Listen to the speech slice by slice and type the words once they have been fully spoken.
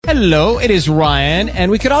Hello, it is Ryan,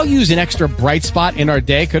 and we could all use an extra bright spot in our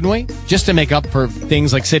day, couldn't we? Just to make up for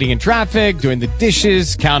things like sitting in traffic, doing the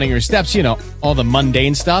dishes, counting your steps, you know, all the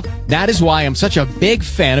mundane stuff. That is why I'm such a big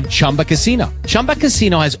fan of Chumba Casino. Chumba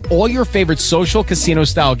Casino has all your favorite social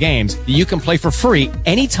casino-style games that you can play for free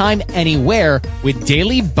anytime, anywhere with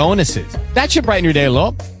daily bonuses. That should brighten your day a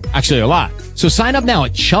little. Actually, a lot. So sign up now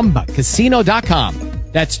at ChumbaCasino.com.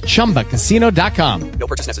 That's ChumbaCasino.com. No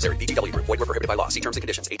purchase necessary. VGW Group. Void where prohibited by law. See terms and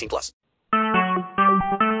conditions. 18+.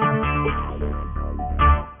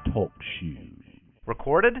 Talk shoes.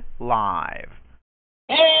 Recorded live.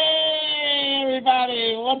 Hey,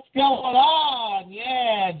 everybody. What's going on?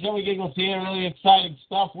 Yeah, Joey Giggles here. Really exciting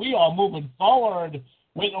stuff. We are moving forward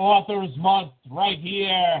with Authors Month right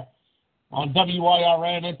here on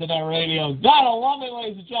WYRN Internet Radio. Gotta love it,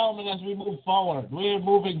 ladies and gentlemen, as we move forward. We're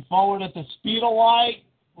moving forward at the speed of light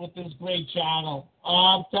with this great channel.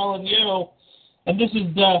 I'm telling you, and this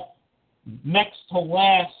is the next to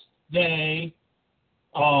last day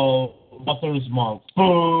of Authors Month.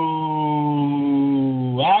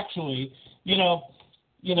 Boo! Actually, you know,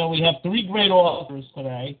 we have three great authors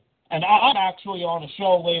today, and I'm actually on a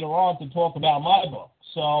show later on to talk about my book.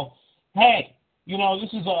 So, hey, you know,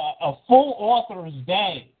 this is a full author's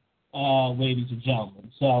day, ladies and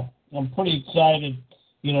gentlemen. So I'm pretty excited,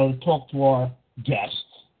 you know, to talk to our guests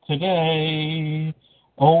today.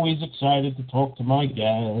 Always excited to talk to my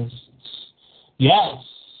guests. Yes.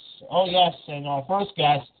 Oh, yes. And our first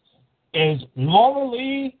guest is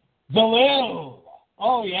Lorelei, Delille.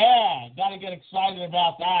 Oh, yeah. Got to get excited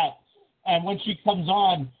about that. And when she comes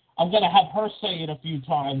on, I'm going to have her say it a few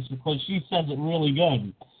times because she says it really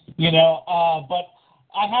good. You know, but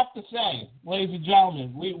I have to say, ladies and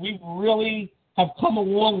gentlemen, we really have come a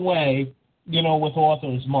long way, you know, with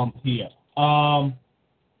Authors Month here.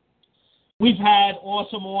 We've had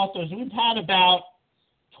awesome authors. We've had about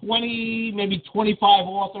 20, maybe 25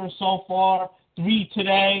 authors so far, 3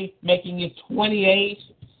 today, making it 28.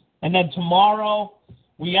 And then tomorrow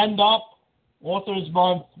we end up Authors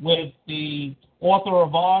Month with the Author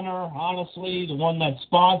of Honor, honestly, the one that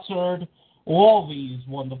sponsored all these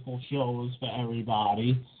wonderful shows for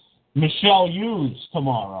everybody. Michelle Hughes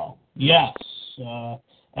tomorrow. Yes.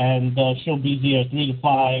 And she'll be here 3 to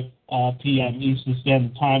 5 p.m. Eastern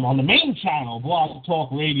Standard Time on the main channel, Blog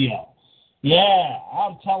Talk Radio. Yeah,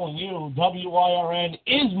 I'm telling you, WYRN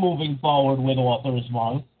is moving forward with Authors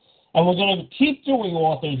Month. And we're going to keep doing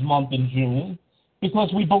Authors Month in June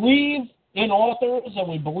because we believe in authors and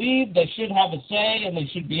we believe they should have a say and they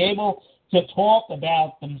should be able to talk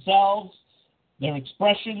about themselves, their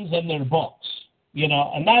expressions, and their books, you know,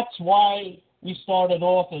 and that's why we started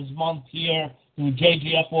Authors Month here through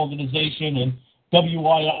JGF Organization and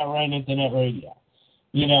WYRN Internet Radio,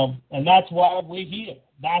 you know, and that's why we're here.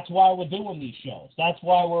 That's why we're doing these shows. That's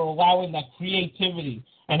why we're allowing that creativity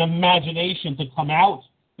and imagination to come out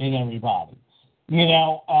in everybody. You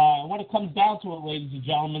know, when it comes down to it, ladies and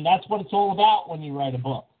gentlemen, that's what it's all about when you write a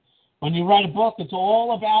book. When you write a book, it's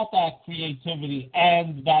all about that creativity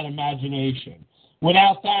and that imagination.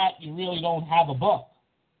 Without that, you really don't have a book,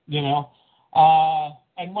 you know.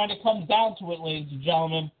 And when it comes down to it, ladies and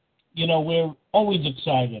gentlemen, you know, we're always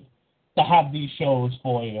excited to have these shows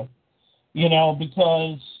for you, you know,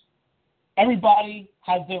 because everybody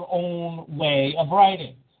has their own way of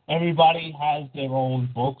writing. Everybody has their own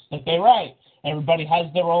books that they write. Everybody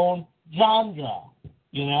has their own genre,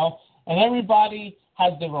 you know, and everybody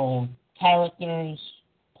has their own characters,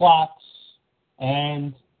 plots,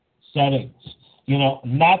 and settings. You know,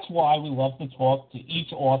 and that's why we love to talk to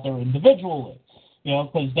each author individually, you know,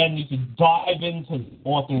 because then you can dive into the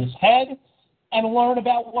author's head and learn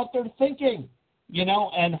about what they're thinking, you know,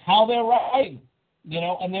 and how they're writing, you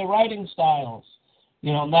know, and their writing styles,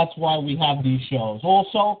 you know, and that's why we have these shows.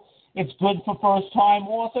 Also, it's good for first-time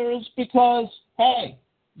authors because, hey,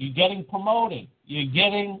 you're getting promoted, you're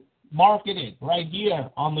getting marketed right here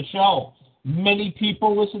on the show. Many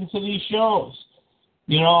people listen to these shows.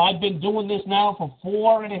 You know, I've been doing this now for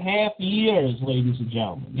 4.5 years, ladies and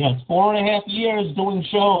gentlemen. Yes, 4.5 years doing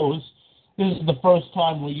shows. This is the first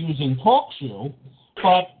time we're using TalkShoe,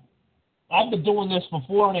 but I've been doing this for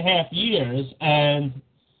 4.5 years, and,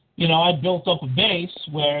 you know, I built up a base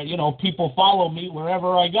where, you know, people follow me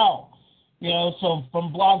wherever I go. You know, so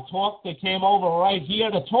from Blog Talk, they came over right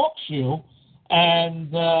here to TalkShoe,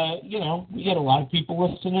 and, you know, we get a lot of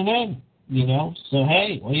people listening in, you know. So,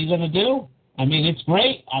 hey, what are you going to do? I mean, it's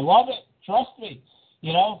great. I love it. Trust me.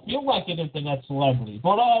 You know, feel like an internet celebrity.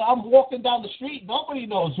 But I'm walking down the street. Nobody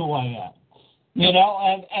knows who I am. You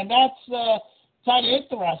know, and that's kind of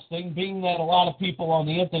interesting, being that a lot of people on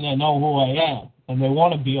the internet know who I am, and they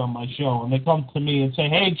want to be on my show, and they come to me and say,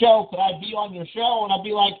 hey, Joe, could I be on your show? And I'll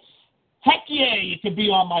be like, heck yeah, you could be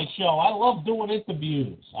on my show. I love doing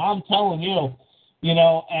interviews. I'm telling you,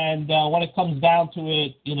 and when it comes down to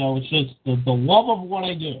it, it's just the love of what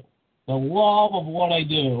I do. The love of what I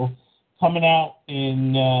do coming out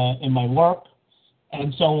in my work,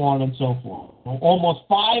 and so on and so forth. Almost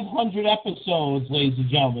 500 episodes, ladies and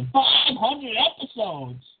gentlemen. 500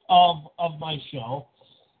 episodes of my show.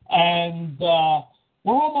 And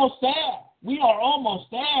we're almost there. We are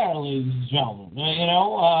almost there, ladies and gentlemen.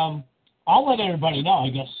 I'll let everybody know, I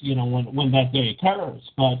guess, when that day occurs.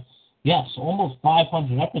 But, yes, almost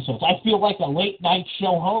 500 episodes. I feel like a late-night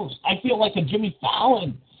show host. I feel like a Jimmy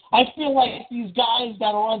Fallon. I feel like these guys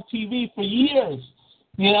that are on TV for years,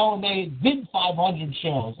 and they did 500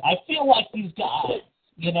 shows. I feel like these guys,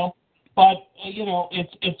 But,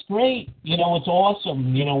 it's great. It's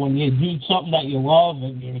awesome, when you do something that you love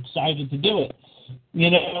and you're excited to do it.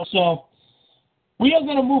 So we are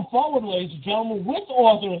going to move forward, ladies and gentlemen, with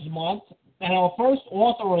Authors Month. And our first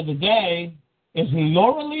author of the day is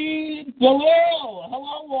Lorelei Delille.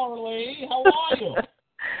 Hello, Lorelei. How are you?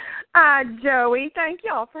 Hi, Joey. Thank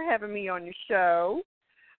y'all for having me on your show.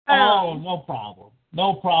 No problem.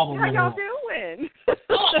 No problem. How y'all doing?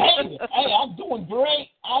 hey, I'm doing great.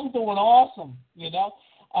 I'm doing awesome. We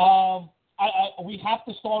have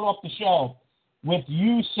to start off the show with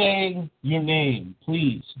you saying your name.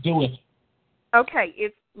 Please do it. Okay,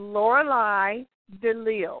 it's Lorelei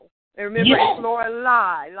Delille. And remember, It's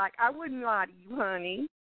Lorelei. Like, I wouldn't lie to you, honey.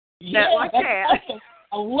 Yeah, like that.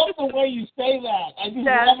 I love the way you say that. I just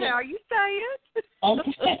That's love it. how you say it?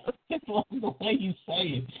 Okay. I love the way you say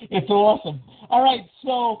it. It's awesome. All right,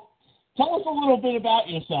 so tell us a little bit about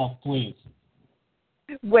yourself, please.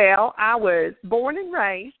 Well, I was born and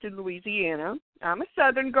raised in Louisiana. I'm a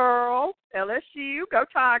Southern girl, LSU, go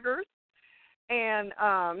Tigers. And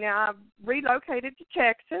now I've relocated to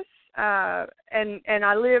Texas, and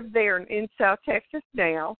I live there in South Texas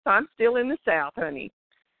now. So I'm still in the South, honey.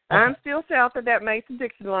 I'm still south of that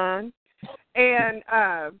Mason-Dixon line. And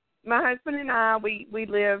my husband and I, we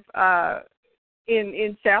live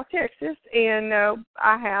in South Texas, and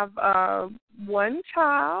I have one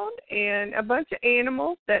child and a bunch of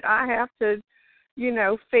animals that I have to,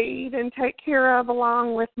 feed and take care of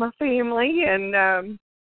along with my family. And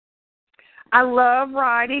I love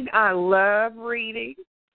writing. I love reading,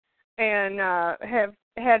 and have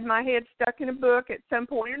had my head stuck in a book at some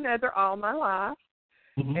point or another all my life.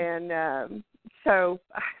 Mm-hmm. And so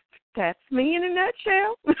that's me in a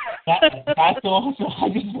nutshell. That's awesome.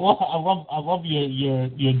 I love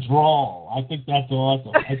your drawl. I think that's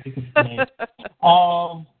awesome. I think it's great.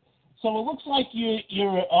 So it looks like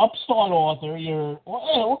you're an upstart author.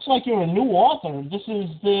 It looks like you're a new author. This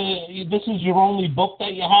is your only book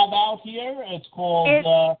that you have out here. It's called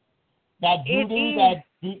That Voodoo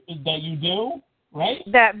that You Do, right?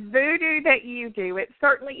 That Voodoo That You Do. It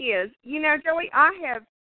certainly is. Joey, I have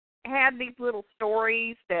had these little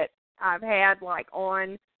stories that I've had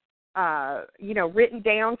on, written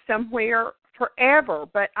down somewhere forever,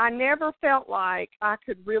 but I never felt like I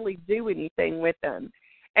could really do anything with them.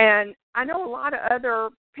 And I know a lot of other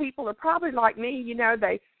people are probably like me,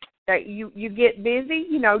 that you get busy,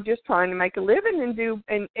 just trying to make a living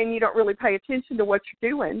and you don't really pay attention to what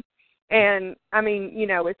you're doing. And I mean,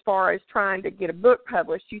 as far as trying to get a book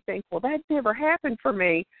published, you think, well, that never happened for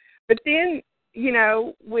me. But then,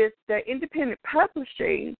 with the independent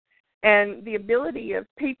publishing and the ability of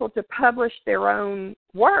people to publish their own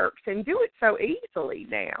works and do it so easily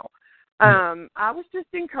now, I was just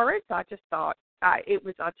encouraged. I just thought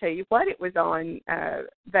I'll tell you what, it was on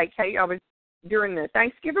vacation. I was during the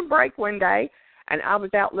Thanksgiving break one day, and I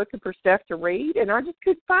was out looking for stuff to read, and I just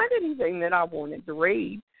couldn't find anything that I wanted to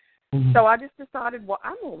read. Mm-hmm. So I just decided, well,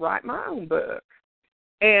 I'm going to write my own book.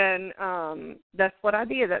 And that's what I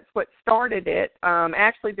did. That's what started it.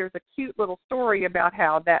 Actually, there's a cute little story about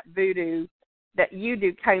how that Voodoo That You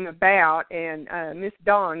Do came about, and Miss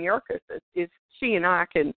Dawn Yurkas is she and I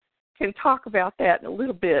can talk about that in a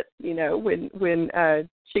little bit, when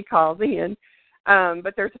she calls in.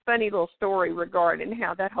 But there's a funny little story regarding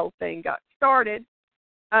how that whole thing got started.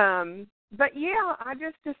 But yeah, I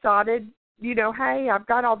just decided, hey, I've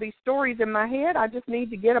got all these stories in my head. I just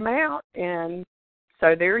need to get them out, and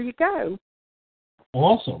so there you go.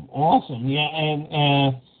 Awesome. Yeah,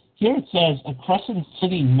 and here it says a Crescent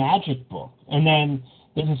City magic book, and then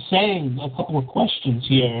there's a saying, a couple of questions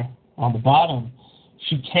here on the bottom.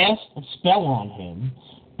 She cast a spell on him,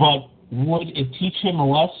 but would it teach him a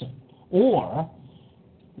lesson? Or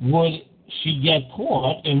would she get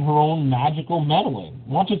caught in her own magical meddling?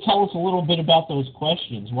 Why don't you tell us a little bit about those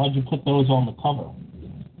questions? Why did you put those on the cover?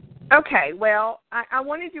 Okay, well, I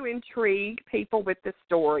wanted to intrigue people with the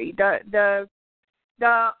story. The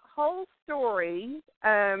whole story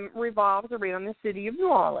revolves around the city of New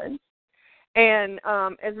Orleans. And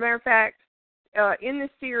as a matter of fact, in the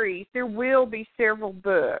series, there will be several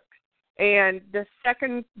books. And the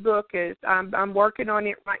second book is, I'm working on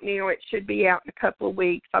it right now. It should be out in a couple of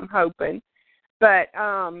weeks, I'm hoping. But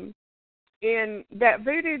in that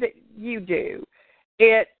voodoo that you do,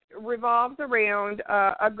 it revolves around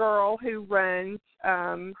a girl who runs,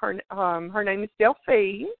 her name is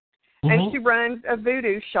Delphine, and she runs a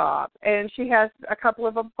voodoo shop. And she has a couple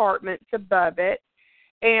of apartments above it.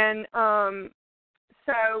 And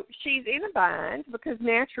so she's in a bind because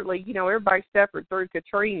naturally, everybody suffered through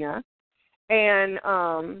Katrina. And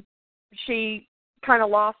she kind of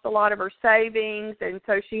lost a lot of her savings, and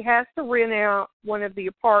so she has to rent out one of the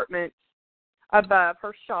apartments above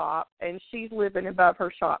her shop, and she's living above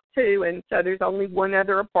her shop too, and so there's only one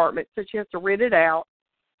other apartment, so she has to rent it out.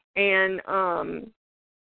 And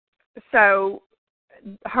so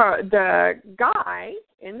the guy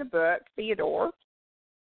in the book, Theodore,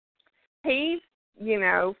 he's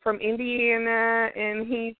from Indiana, and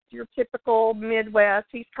he's your typical Midwest.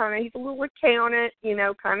 He's a little accountant,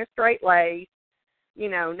 kind of straight-laced,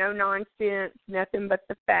 no nonsense, nothing but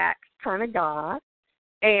the facts kind of guy.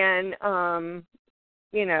 And,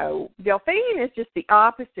 Delphine is just the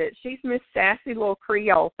opposite. She's Miss Sassy little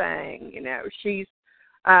Creole thing, she's,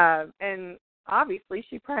 and obviously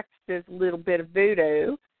she practices a little bit of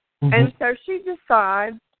voodoo. And so she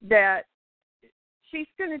decides that she's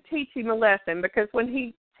going to teach him a lesson, because when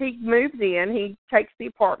he moves in, he takes the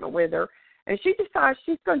apartment with her, and she decides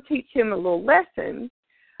she's going to teach him a little lesson.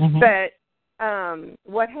 But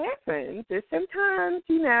what happens is sometimes,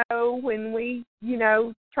 when we,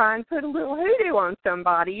 try and put a little hoodoo on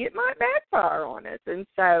somebody, it might backfire on us. And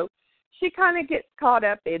so she kind of gets caught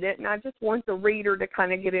up in it, and I just want the reader to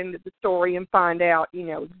kind of get into the story and find out,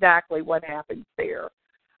 exactly what happens there.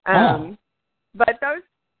 But those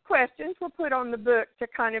questions were put on the book to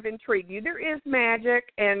kind of intrigue you. There is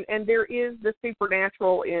magic, and there is the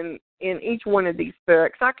supernatural in each one of these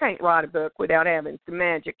books. I can't write a book without having some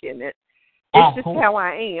magic in it. It's just how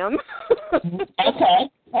I am. Okay,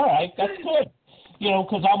 all right, that's good.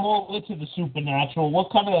 Because I'm all into the supernatural.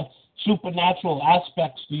 What kind of supernatural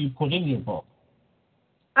aspects do you put in your book?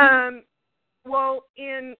 Well,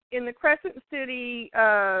 in the Crescent City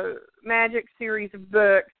Magic series of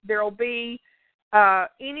books, there'll be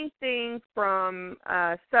anything from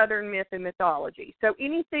Southern myth and mythology. So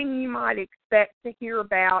anything you might expect to hear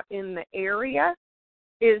about in the area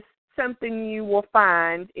is something you will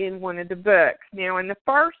find in one of the books. Now, in the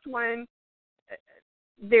first one,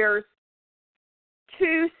 there's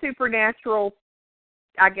two supernatural,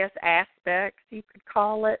 I guess, aspects, you could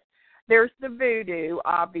call it. There's the voodoo,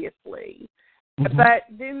 obviously. But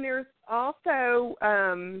then there's also,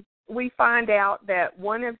 we find out that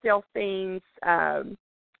one of Delphine's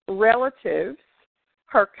relatives,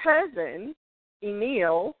 her cousin,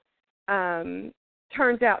 Emile,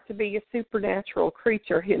 turns out to be a supernatural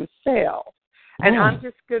creature himself. And I'm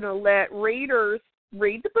just going to let readers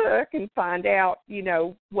read the book and find out,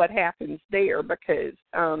 what happens there, because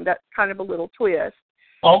that's kind of a little twist.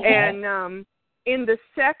 Okay. And in the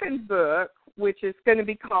second book, which is going to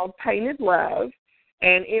be called Painted Love,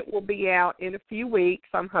 and it will be out in a few weeks,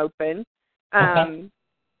 I'm hoping,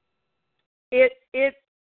 it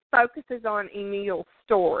focuses on Emile's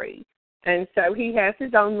story. And so he has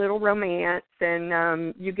his own little romance,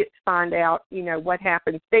 and you get to find out, what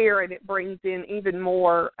happens there, and it brings in even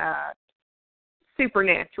more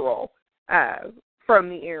supernatural from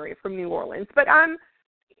the area, from New Orleans. But I'm,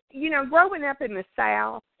 growing up in the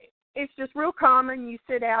South, it's just real common. You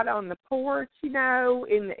sit out on the porch, in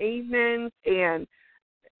the evenings, and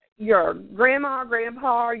your grandma,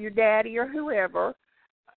 grandpa, or your daddy, or whoever,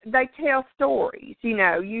 they tell stories.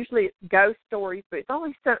 Usually it's ghost stories, but it's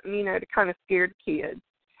always something, to kind of scare the kids.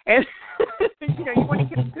 And, you want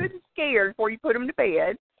to get them good and scared before you put them to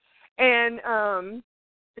bed. And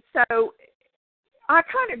so I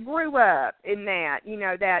kind of grew up in that,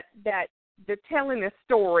 that the telling of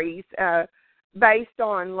stories based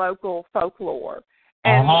on local folklore.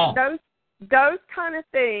 And those kind of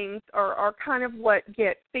things are kind of what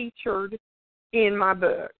get featured in my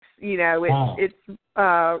books. It's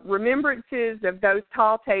remembrances of those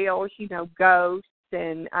tall tales, ghosts,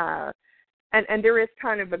 and there is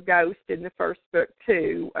kind of a ghost in the first book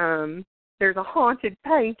too. There's a haunted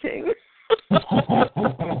painting.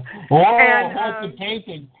 Haunted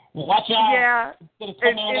painting. Watch out. Yeah. It's gonna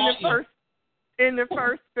come out in the first in the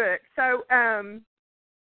first book. So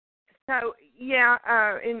yeah,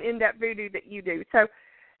 in that voodoo that you do. So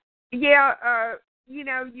yeah, you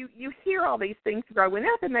know, you hear all these things growing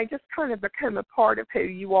up, and they just kind of become a part of who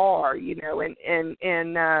you are, you know, and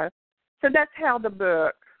so that's how the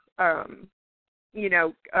book, you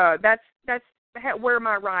know, that's where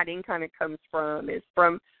my writing kind of comes from, is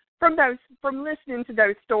from listening to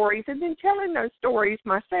those stories and then telling those stories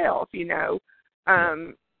myself, you know,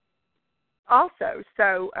 also.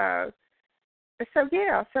 So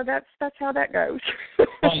yeah, so that's how that goes.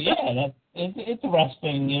 Well, yeah, it's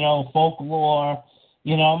interesting, you know, folklore.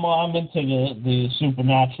 You know, I'm into the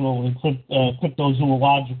supernatural and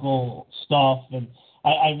cryptozoological stuff, and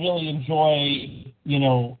I really enjoy, you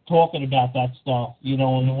know, talking about that stuff. You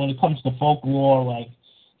know, and when it comes to folklore, like,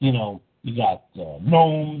 you know, you got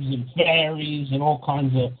gnomes and fairies and all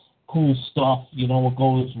kinds of cool stuff. You know, what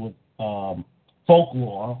goes with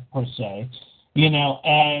folklore per se. You know,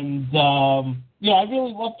 and yeah, I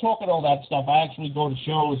really love talking all that stuff. I actually go to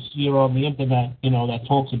shows here on the internet, you know, that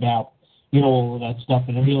talks about, you know, all that stuff,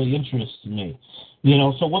 and it really interests me. You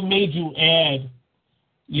know, so what made you add,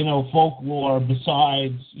 you know, folklore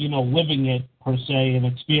besides, you know, living it per se and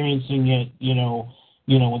experiencing it, you know,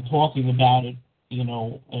 and talking about it, you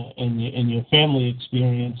know, in your family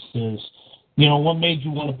experiences? You know, what made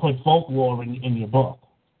you want to put folklore in your book?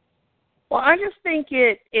 Well, I just think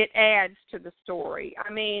it adds to the story.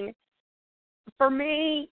 I mean, for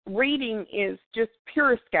me, reading is just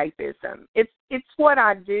pure escapism. It's what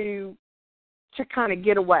I do to kind of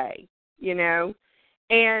get away, you know.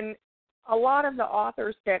 And a lot of the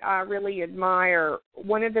authors that I really admire,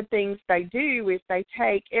 one of the things they do is they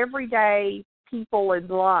take everyday people in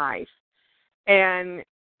life and,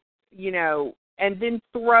 you know, and then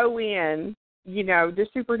throw in, you know, the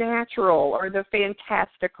supernatural or the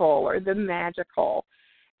fantastical or the magical.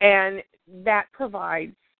 And that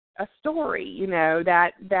provides a story, you know,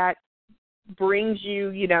 that brings you,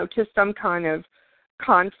 you know, to some kind of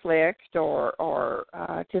conflict or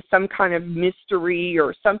to some kind of mystery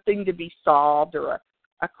or something to be solved or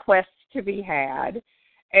a quest to be had.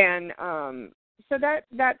 And so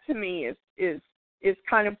that to me is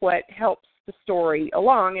kind of what helps the story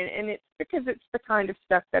along. And it's because it's the kind of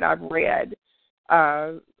stuff that I've read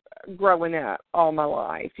growing up all my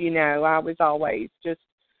life. You know, I was always just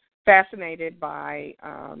fascinated by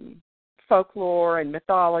folklore and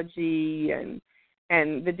mythology and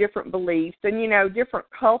the different beliefs. And, you know, different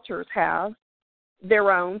cultures have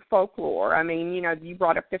their own folklore. I mean, you know, you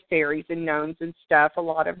brought up the fairies and gnomes and stuff. A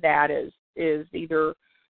lot of that is either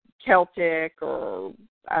Celtic or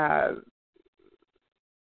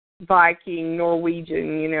Viking,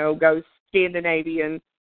 Norwegian, you know, goes Scandinavian.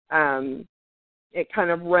 It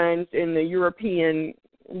kind of runs in the European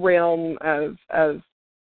realm of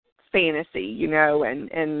fantasy, you know,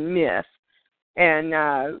 and myth.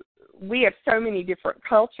 And we have so many different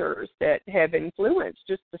cultures that have influenced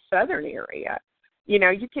just the southern area. You know,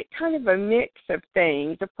 you get kind of a mix of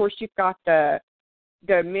things. Of course, you've got the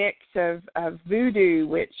mix of voodoo,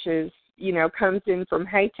 which is, you know, comes in from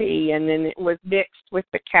Haiti, and then it was mixed with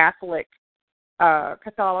the Catholic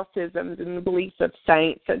Catholicism and the beliefs of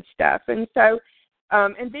saints and stuff. And so,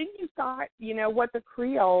 and then you've got, you know, what the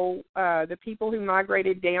Creole, the people who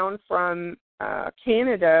migrated down from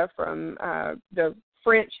Canada, from the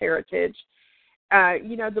French heritage,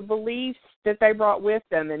 you know, the beliefs that they brought with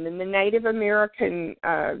them, and then the Native American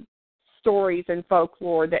stories and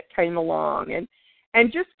folklore that came along,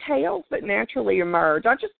 and just tales that naturally emerge.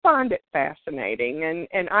 I just find it fascinating,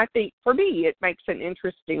 and I think, for me, it makes an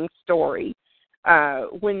interesting story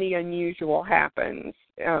when the unusual happens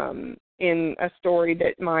in a story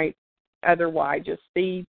that might otherwise just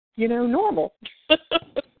be, you know, normal.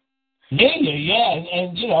 Yeah,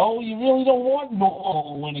 and you know, you really don't want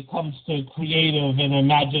normal when it comes to creative and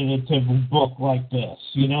imaginative book like this.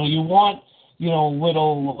 You know, you want, you know,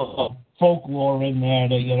 little folklore in there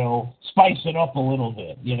to, you know, spice it up a little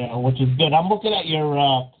bit, you know, which is good. I'm looking at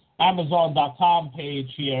your Amazon.com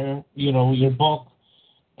page here, you know, your book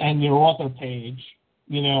and your author page,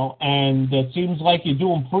 you know, and it seems like you're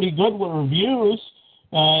doing pretty good with reviews.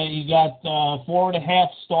 You got 4.5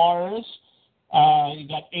 stars. You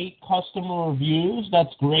got 8 customer reviews.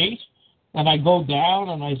 That's great. And I go down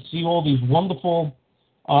and I see all these wonderful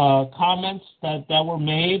comments that were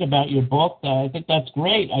made about your book. I think that's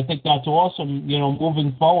great. I think that's awesome. You know,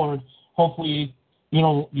 moving forward, hopefully, you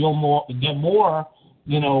know, you'll get more,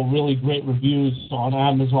 you know, really great reviews on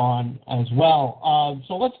Amazon as well.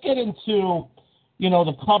 So let's get into, you know,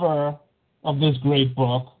 the cover of this great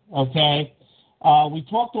book. Okay. We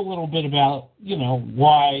talked a little bit about, you know,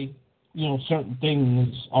 why certain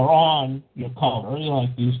things are on your cover,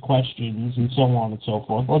 like these questions and so on and so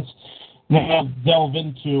forth. Let's now delve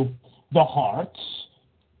into the hearts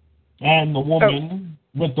and the woman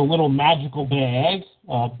with the little magical bag,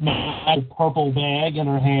 magic purple bag in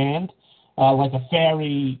her hand, like a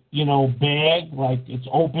fairy, bag, like it's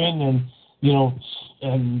open and,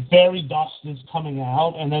 and fairy dust is coming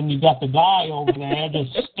out. And then you got the guy over there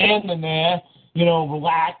just standing there,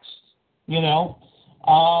 relaxed,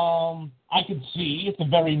 I could see it's a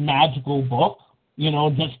very magical book,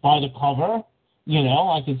 just by the cover.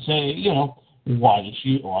 I could say, why is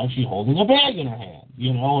she holding a bag in her hand?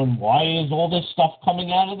 And why is all this stuff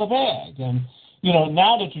coming out of the bag? And,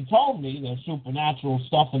 now that you told me there's supernatural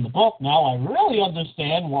stuff in the book, now I really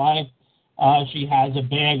understand why she has a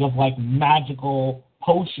bag of, like, magical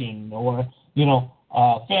potion or,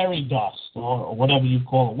 fairy dust or whatever you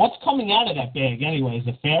call it. What's coming out of that bag anyway? Is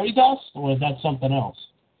it fairy dust or is that something else?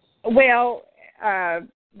 Well,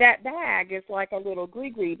 that bag is like a little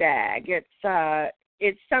gree bag.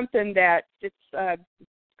 It's something that it's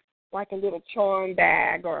like a little charm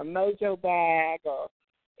bag or a mojo bag, or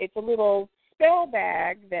it's a little spell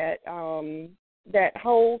bag that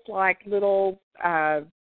holds like little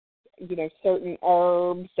certain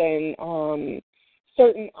herbs and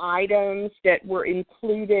certain items that were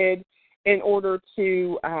included in order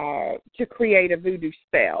to create a voodoo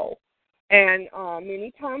spell. And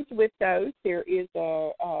many times with those, there is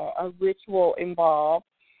a ritual involved.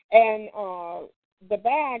 And the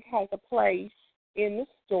bag has a place in the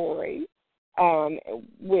story,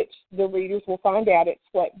 which the readers will find out it's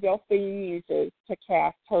what Delphine uses to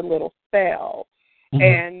cast her little spell.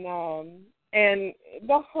 Mm-hmm. And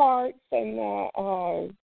the hearts and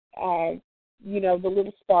the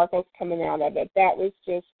little sparkles coming out of it, that was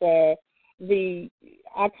just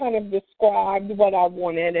I kind of described what I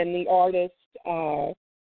wanted, and the artist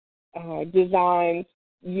designed,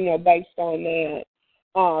 based on that,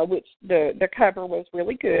 which the cover was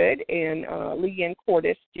really good, and Leanne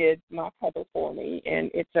Cordes did my cover for me,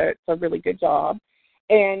 and it's a really good job.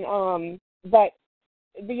 And but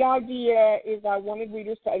the idea is I wanted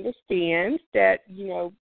readers to understand that,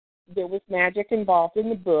 there was magic involved in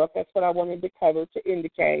the book. That's what I wanted the cover to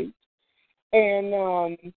indicate. And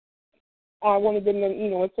I wanted them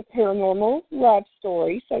to, it's a paranormal love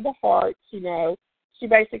story. So the hearts, she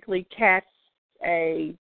basically casts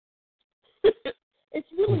it's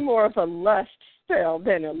really more of a lust spell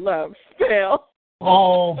than a love spell.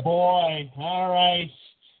 Oh, boy. All right.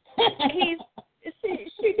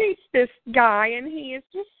 She meets this guy, and he is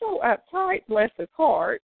just so uptight, bless his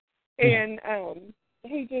heart. And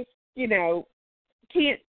he just,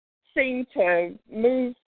 can't seem to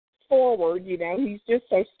move forward, he's just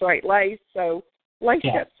so straight-laced, so laced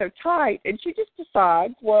up so tight. And she just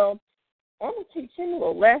decides, well, I'm going to teach him a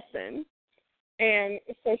little lesson. And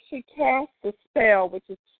so she casts a spell, which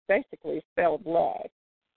is basically a spell of love.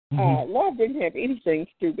 Mm-hmm. Love didn't have anything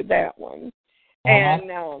to do with that one.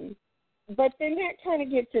 And but then that kind of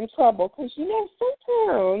gets in trouble because,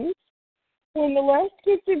 sometimes when the lust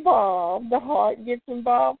gets involved, the heart gets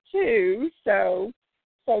involved too. So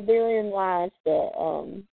therein lies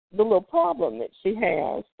the little problem that she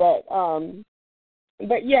has. But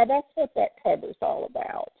yeah, that's what that cover's all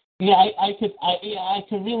about. Yeah, I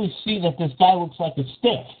could really see that this guy looks like a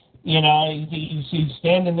stiff. He's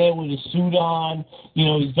standing there with his suit on.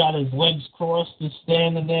 He's got his legs crossed, he's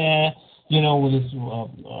standing there. With his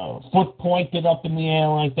foot pointed up in the air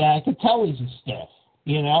like that. I could tell he's a stiff.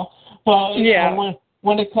 But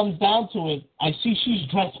when it comes down to it, I see she's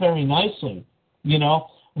dressed very nicely.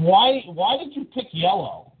 Why did you pick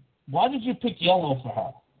yellow? Why did you pick yellow for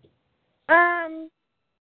her?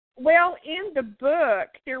 Well, in the book,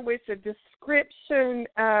 there was a description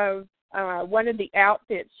of one of the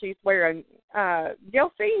outfits she's wearing.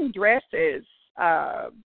 Delphine dresses.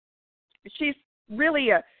 She's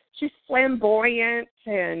really she's flamboyant,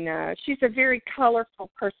 and she's a very colorful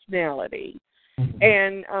personality. Mm-hmm.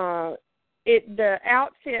 And the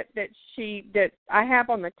outfit that I have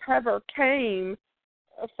on the cover came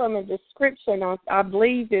from a description, I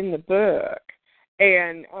believe, in the book.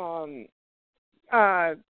 And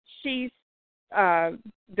she's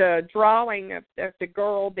the drawing of the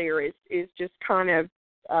girl there is just kind of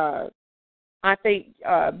I think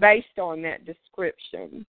based on that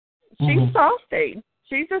description. She's saucy.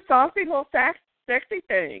 She's a saucy little sexy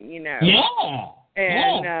thing, Yeah.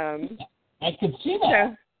 And I could see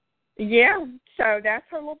that. So that's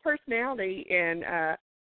her little personality, and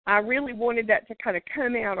I really wanted that to kind of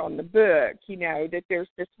come out on the book, that there's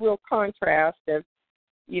this real contrast of,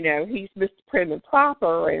 he's Mr. Prim and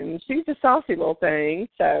Proper, and she's a saucy little thing.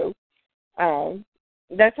 So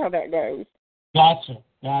that's how that goes. Gotcha.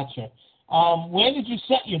 Where did you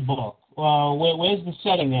set your book? Where's the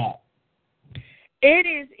setting at? It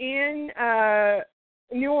is in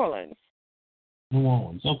New Orleans. New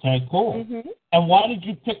Orleans. Okay, cool. Mm-hmm. And why did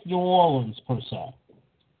you pick New Orleans, per se?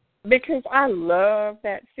 Because I love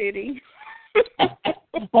that city.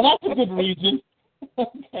 Well, that's a good reason.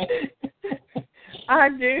 Okay. I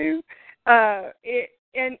do.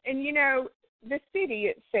 And you know, the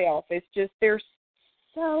city itself is just, there's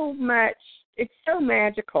so much, it's so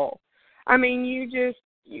magical. I mean,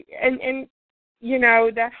 and you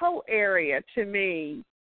know, that whole area, to me,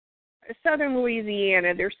 southern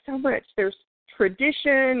Louisiana, there's so much, there's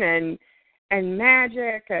tradition and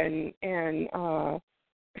magic and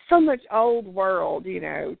so much old world, you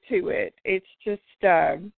know, to it. It's just,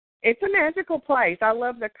 it's a magical place. I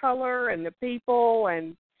love the color and the people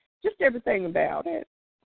and just everything about it.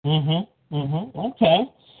 Okay.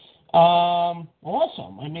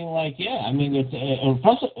 Awesome. I mean, like, yeah. I mean,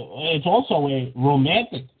 it's also a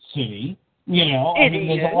romantic city. You know, I mean,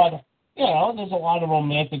 there's a lot of, you know, there's a lot of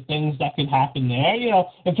romantic things that could happen there. You know,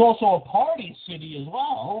 it's also a party city as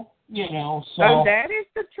well. You know, so. Oh, that is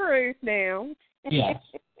the truth now. Yes.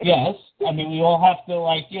 I mean, we all have to,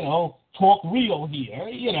 like, you know, talk real here.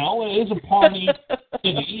 You know, it is a party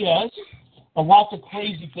city, yes. A lot of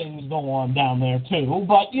crazy things go on down there, too.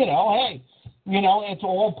 But, you know, hey, you know, it's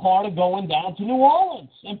all part of going down to New Orleans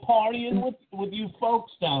and partying with you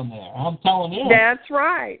folks down there. I'm telling you. That's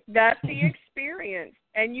right. That's the experience.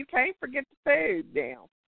 And you can't forget the food now.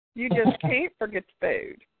 You just can't forget the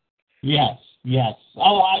food. Yes.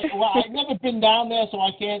 Oh, I've never been down there, so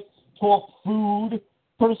I can't talk food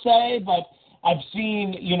per se, but I've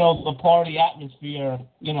seen, you know, the party atmosphere,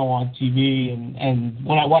 you know, on TV, and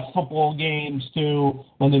when I watch football games too,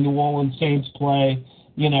 when the New Orleans Saints play,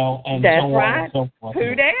 you know, and that's so right. on and so forth.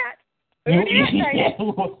 Who dat?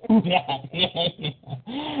 Who dat?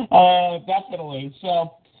 Yeah. Definitely.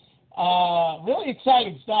 So, really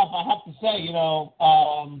exciting stuff. I have to say, you know,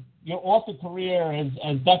 your author career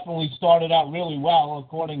has definitely started out really well,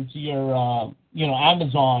 according to your, you know,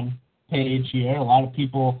 Amazon page here. A lot of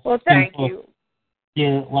people. Well, thank you.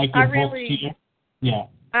 Your books here. Yeah.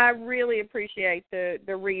 I really appreciate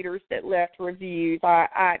the readers that left reviews.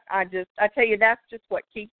 I tell you, that's just what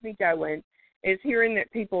keeps me going, is hearing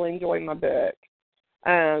that people enjoy my book.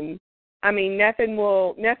 I mean,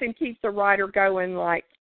 nothing keeps a writer going like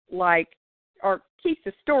or keeps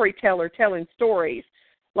a storyteller telling stories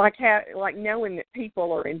like knowing that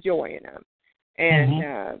people are enjoying them.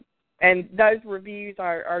 And and those reviews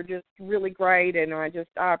are just really great, and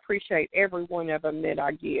I appreciate every one of them that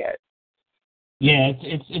I get. Yeah,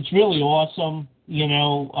 it's really awesome, you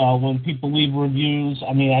know, when people leave reviews.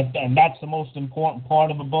 I mean, and that's the most important part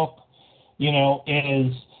of a book, you know,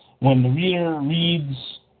 is when the reader reads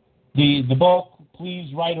the book,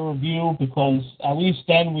 please write a review, because at least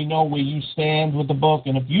then we know where you stand with the book,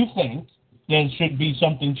 and if you think there should be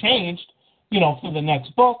something changed, you know, for the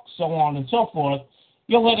next book, so on and so forth,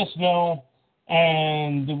 you'll let us know,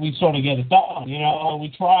 and we sort of get it done. You know, we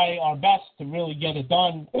try our best to really get it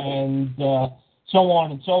done, and so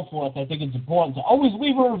on and so forth. I think it's important to always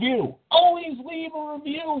leave a review. Always leave a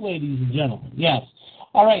review, ladies and gentlemen. Yes.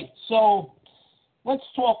 All right, so let's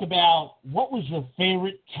talk about, what was your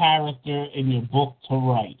favorite character in your book to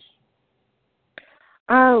write?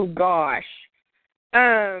 Oh, gosh.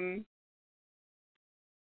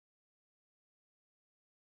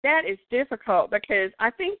 That is difficult, because I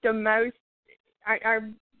think the most, I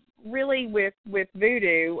really, with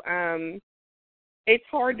Voodoo, it's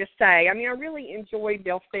hard to say. I mean, I really enjoyed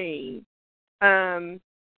Delphine,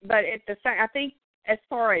 but at the same, I think as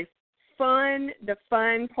far as fun, the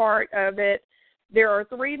fun part of it, there are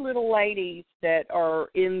three little ladies that are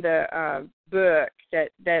in the book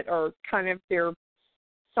that are kind of their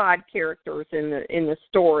side characters in the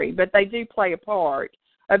story, but they do play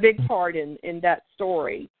a big part in that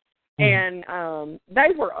story. And they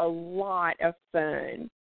were a lot of fun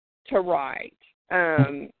to write,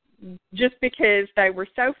 just because they were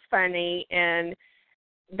so funny, and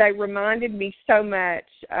they reminded me so much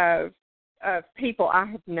of people I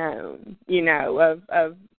have known, you know,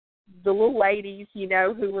 of the little ladies, you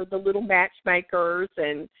know, who were the little matchmakers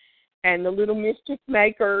and the little mischief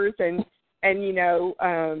makers, and you know,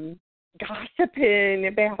 gossiping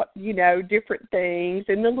about, you know, different things,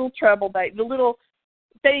 and the little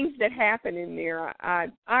things that happen in there.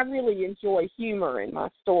 I really enjoy humor in my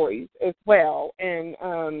stories as well, and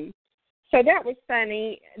so that was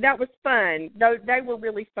funny. That was fun. They were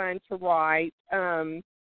really fun to write.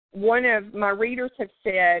 One of my readers have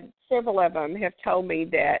said, several of them have told me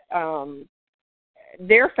that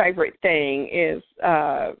their favorite thing is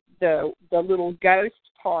the little ghost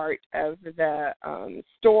part of the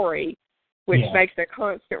story, which makes a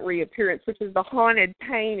constant reappearance, which is the haunted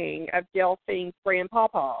painting of Delphine's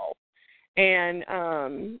grandpapa.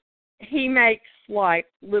 And he makes, like,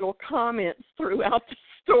 little comments throughout the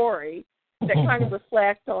story that kind of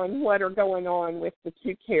reflect on what are going on with the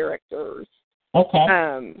two characters. Okay.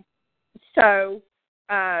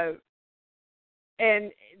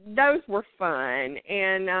 And those were fun,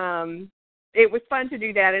 and it was fun to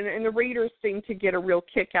do that, and the readers seemed to get a real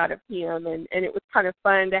kick out of him, and it was kind of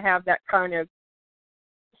fun to have that kind of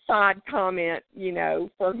side comment,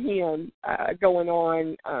 from him going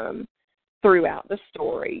on throughout the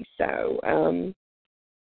story. So,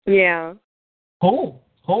 yeah. Cool.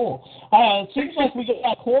 It seems like we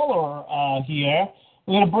got a caller here.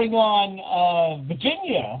 We're going to bring on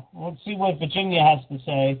Virginia. Let's see what Virginia has to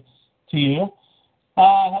say to you.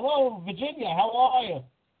 Hello, Virginia. How are you?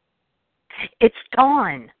 It's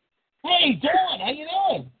Dawn. Hey, Dawn. How you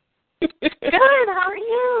doing? Good. How are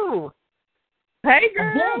you? Hey,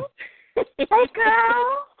 girl. Hey,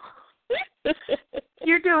 girl.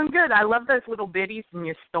 You're doing good. I love those little biddies in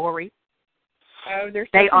your story. Oh, they're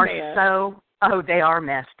they are mess. they are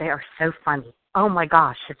mess. They are so funny. Oh, my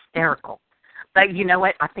gosh, hysterical. But you know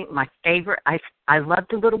what? I think my favorite, I love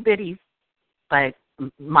the little biddies, but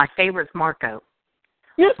my favorite is Marco.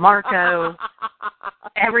 Marco,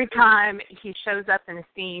 every time he shows up in a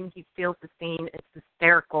scene, he steals the scene. It's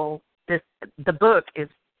hysterical. The book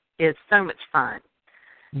is so much fun.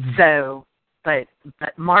 Mm-hmm. So, but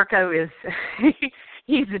Marco is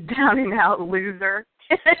he's a down and out loser.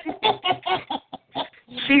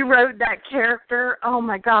 She wrote that character. Oh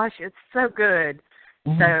my gosh, it's so good.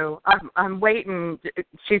 Mm-hmm. So I'm waiting.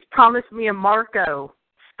 She's promised me a Marco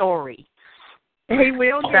story. He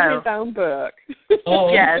will get his own book.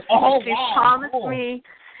 Oh. Yes. Oh, She's wow. promised Cool. me.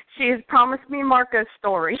 She has promised me Marco's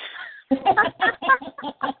story.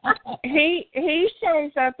 He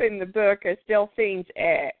shows up in the book as Delphine's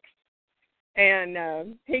ex, and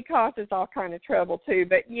he causes all kind of trouble too.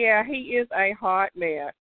 But yeah, he is a hot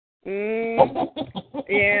mess.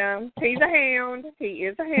 Yeah, he's a hound. He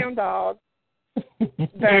is a hound dog.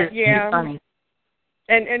 But yeah. He's funny.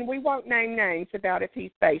 And we won't name names about if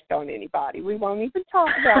he's based on anybody. We won't even talk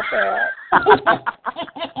about that.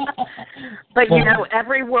 But,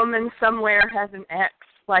 every woman somewhere has an ex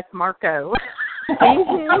like Marco.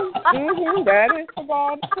 That is the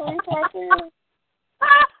ball truth right there.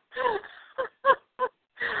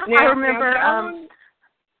 I remember...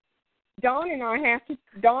 Dawn has to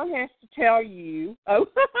tell you. Oh,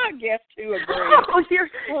 I guess to agree. Oh, you're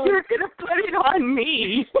gonna put it on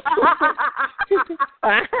me.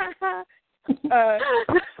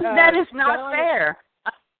 That is not fair.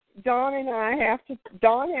 Dawn has to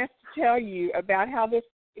tell you about how this.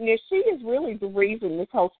 She is really the reason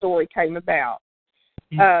this whole story came about.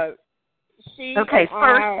 First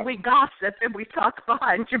we gossip and we talk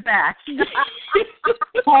behind your back.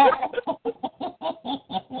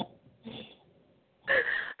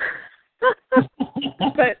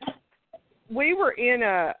 But we were in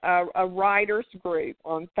a writers group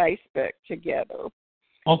on Facebook together.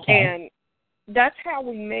 Okay. And that's how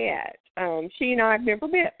we met. She and I have never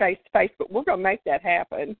met face to face, but we're going to make that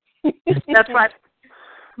happen. That's right.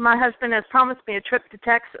 My husband has promised me a trip to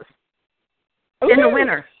Texas in the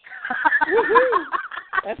winter.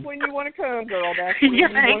 That's when you want to come, girl. That's when you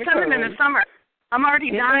ain't coming in the summer. I'm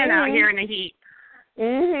already dying out here in the heat.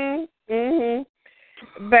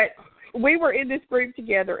 But we were in this group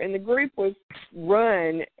together, and the group was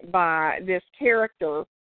run by this character,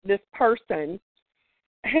 this person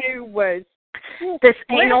who was this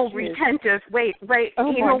anal retentive.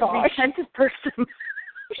 Retentive person.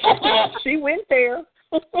 She went there.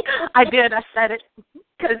 I did. I said it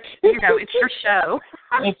because it's your show.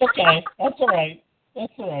 It's okay. That's all right.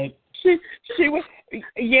 She was,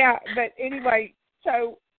 yeah. But anyway,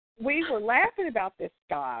 so we were laughing about this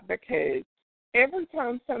guy because every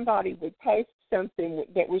time somebody would post something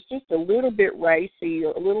that was just a little bit racy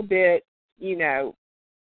or a little bit,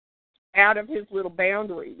 out of his little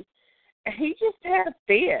boundaries, he just had a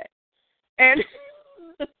fit, and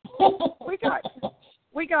we got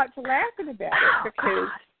to laughing about it because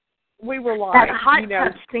we were like, that hot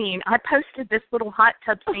tub scene. I posted this little hot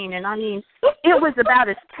tub scene, and I mean, it was about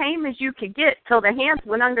as tame as you could get till the hands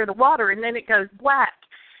went under the water, and then it goes black.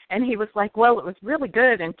 And he was like, well, it was really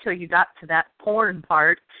good until you got to that porn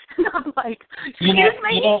part. And I'm like, excuse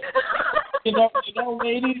me?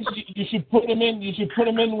 Ladies, you should put him in. You should put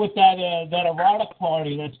him in with that erotic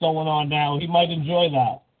party that's going on now. He might enjoy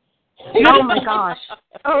that. Oh my gosh!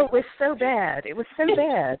 Oh, it was so bad.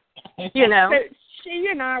 she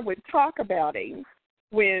and I would talk about him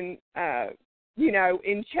when,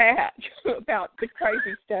 in chat about the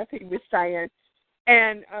crazy stuff he was saying.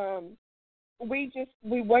 And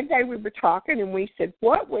one day we were talking and we said,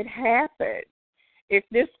 what would happen if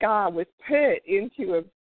this guy was put into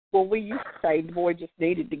we used to say the boy just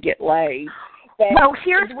needed to get laid. But well,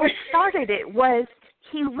 here's what started it was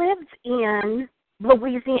he lives in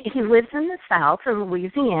Louisiana. He lives in the South in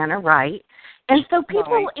Louisiana, right? And so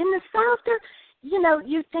people in the South,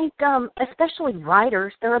 you think, especially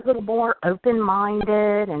writers, they're a little more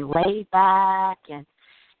open-minded and laid back. And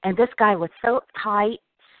this guy was so uptight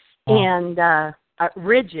and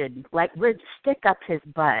rigid, like stick up his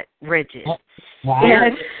butt, rigid.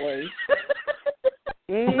 Wow. So,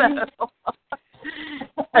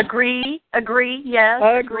 agree, yes.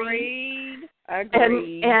 Agreed.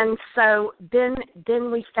 And so then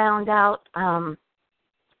we found out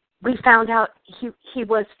he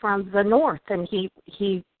was from the North, and he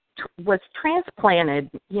was transplanted,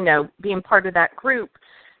 being part of that group,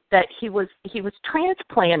 that he was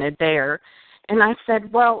transplanted there. And I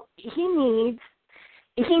said, well, he needs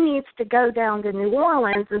to go down to New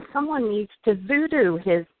Orleans, and someone needs to voodoo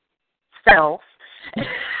his self.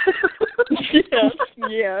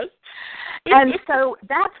 Yes. And so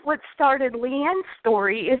that's what started Leanne's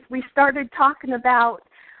story, is we started talking about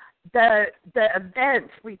the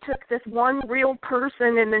events. We took this one real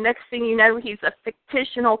person, and the next thing you know, he's a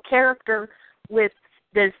fictional character with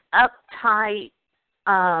this uptight,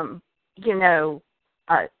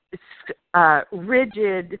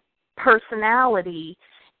 rigid personality,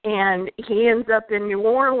 and he ends up in New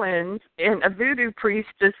Orleans, and a voodoo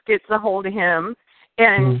priestess gets a hold of him,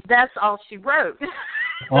 and that's all she wrote.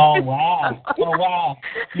 Oh, wow.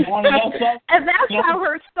 You want to know something? And that's how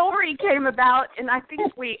her story came about, and I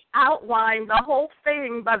think we outlined the whole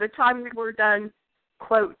thing by the time we were done,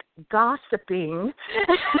 quote, gossiping.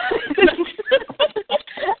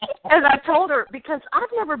 And I told her, because I've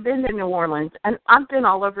never been to New Orleans, and I've been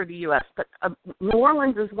all over the U.S., but New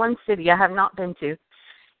Orleans is one city I have not been to.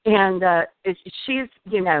 And she's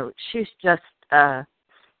just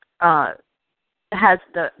has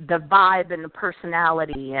the vibe and the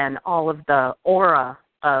personality and all of the aura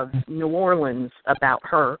of New Orleans about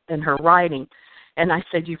her and her writing. And I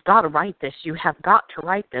said, you've got to write this. You have got to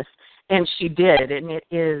write this. And she did, and it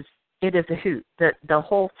is a hoot. The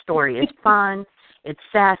whole story is fun. It's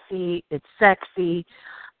sassy. It's sexy.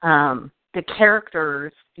 The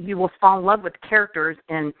characters, you will fall in love with the characters,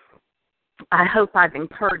 and I hope I've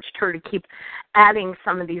encouraged her to keep adding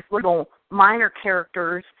some of these little minor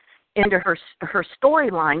characters into her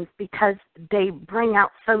storylines, because they bring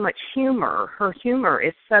out so much humor. Her humor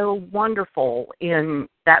is so wonderful in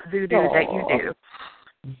that voodoo that you do.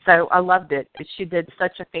 So I loved it. She did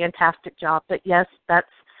such a fantastic job. But yes, that's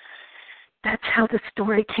how the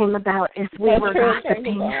story came about, as we were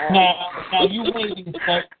gossiping. Now you ladies,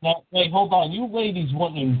 wait, hold on. You ladies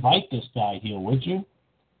wouldn't invite this guy here, would you?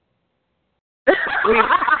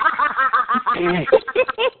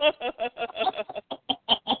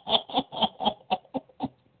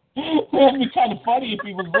 It'd be kind of funny if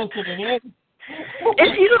he was listening in.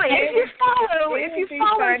 If you follow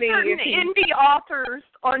certain indie authors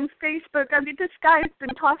on Facebook, I mean, this guy's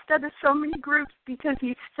been tossed out of so many groups because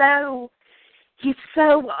it's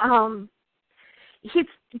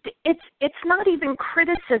not even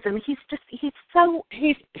criticism. He's true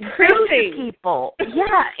to people.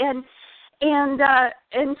 Yeah, and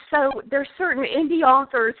so there's certain indie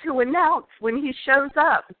authors who announce when he shows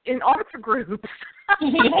up in author groups.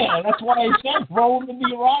 Yeah, that's why I said throw him in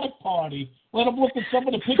the erotic party. Let him look at some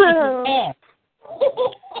of the pictures of that.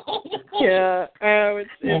 Yeah. Oh,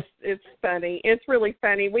 it's funny. It's really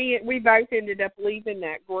funny. We both ended up leaving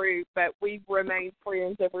that group, but we've remained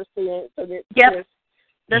friends ever since. And it's just,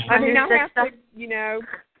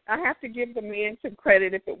 I have to give the man some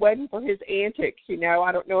credit. If it wasn't for his antics,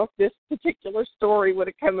 I don't know if this particular story would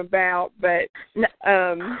have come about, but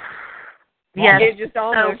it just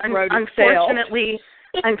almost wrote itself.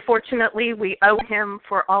 Unfortunately, we owe him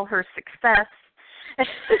for all her success.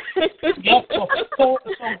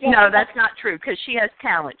 No, that's not true, because she has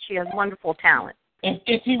talent. She has wonderful talent.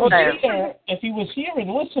 If he was here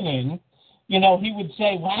and listening, he would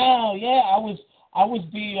say, "Wow, yeah, I was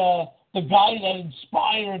the guy that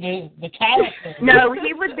inspired the character." No,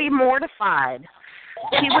 he would be mortified.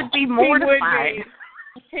 He would be mortified.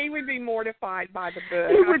 He would be mortified by the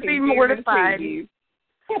book. He would be mortified.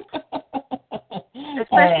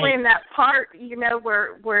 Especially in that part,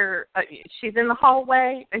 where she's in the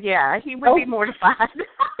hallway. Yeah, he would be mortified.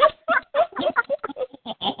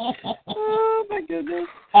 Oh, my goodness.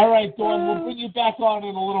 All right, Dawn, we'll bring you back on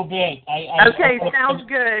in a little bit. Okay, sounds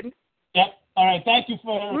good. Yep. All right, thank you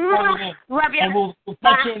for calling in. Love you. And we'll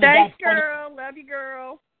touch you in Thanks, about 20. girl. Love you,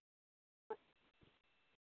 girl.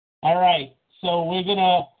 All right, so we're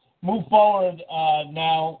gonna move forward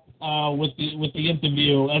now with the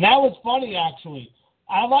interview, and that was funny actually.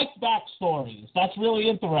 I like backstories. That's really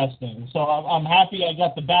interesting. So I'm happy I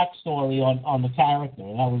got the backstory on the character.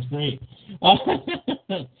 That was great. All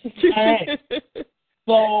right.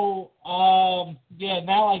 So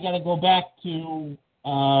now I got to go back to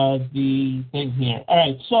the thing here. All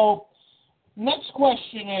right. So next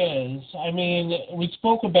question is, I mean, we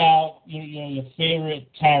spoke about your favorite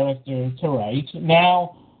character to write.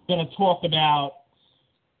 Now I'm going to talk about,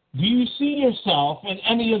 do you see yourself in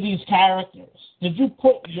any of these characters? Did you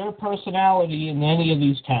put your personality in any of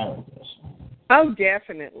these characters? Oh,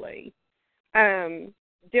 definitely.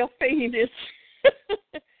 Delphine is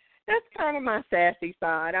that's kind of my sassy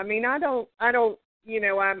side. I mean, I don't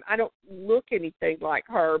look anything like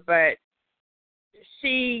her, but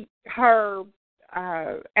her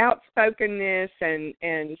outspokenness and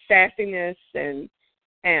sassiness and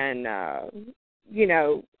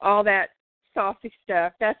all that saucy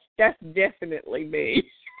stuff, that's definitely me.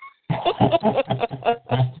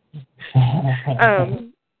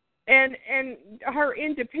 And her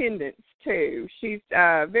independence too. She's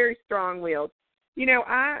very strong-willed.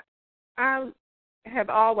 I have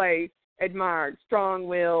always admired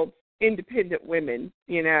strong-willed, independent women.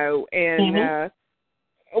 And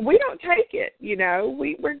we don't take it.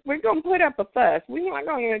 We're going to put up a fuss. We're not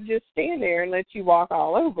going to just stand there and let you walk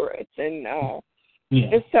all over us. And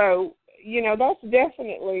so that's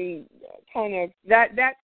definitely kind of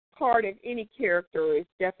that part of any character is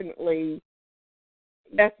definitely,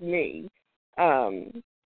 that's me. And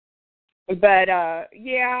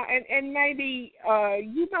maybe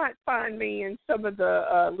you might find me in some of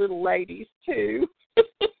the little ladies too.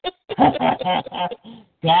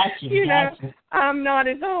 Gotcha. I'm not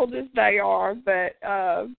as old as they are, but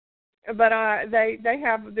they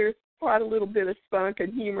have, there's quite a little bit of spunk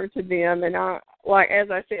and humor to them, and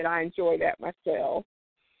as I said, I enjoy that myself.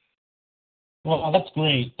 Well, that's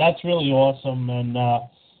great. That's really awesome, and I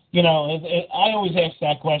always ask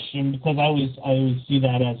that question because I always see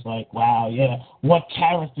that as like, wow, yeah, what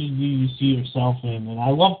character do you see yourself in? And I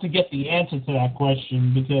love to get the answer to that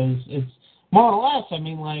question because it's more or less, I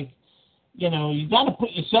mean, like, you got to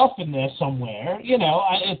put yourself in there somewhere.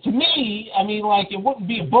 To me, I mean, like, it wouldn't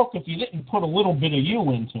be a book if you didn't put a little bit of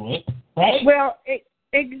you into it, right? Well,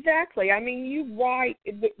 exactly. I mean, you write,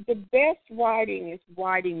 the best writing is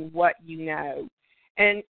writing what you know.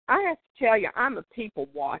 And I have to tell you, I'm a people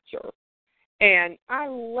watcher. And I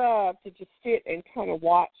love to just sit and kind of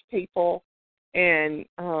watch people and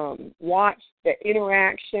watch the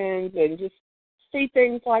interactions and just see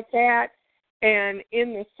things like that. And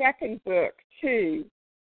in the second book, too,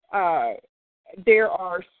 there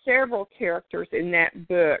are several characters in that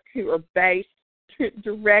book who are based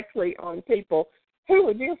directly on people who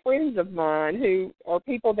are dear friends of mine, who are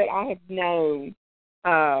people that I have known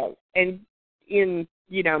and in,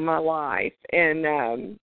 my life.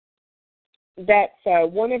 And that's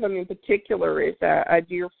one of them in particular is a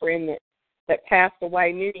dear friend that passed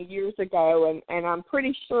away many years ago, and I'm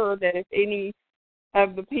pretty sure that if any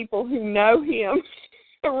of the people who know him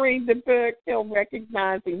read the book, they'll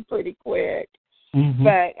recognize him pretty quick. Mm-hmm.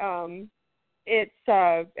 But it's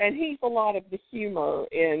and he's a lot of the humor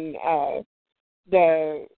in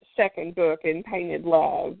the second book in Painted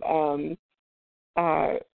Love.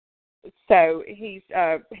 So he's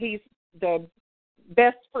the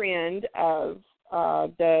best friend of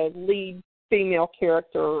the lead female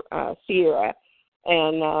character, Sierra,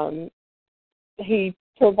 and he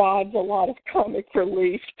provides a lot of comic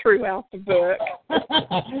relief throughout the book.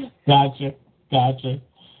 Gotcha.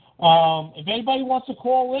 If anybody wants to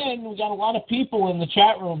call in, we got a lot of people in the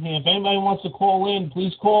chat room here. If anybody wants to call in,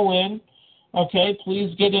 please call in. Okay,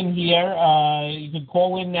 please get in here. You can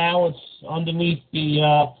call in now. It's underneath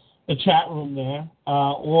the chat room there.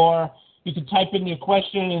 Or you can type in your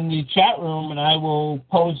question in the chat room, and I will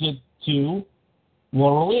pose it to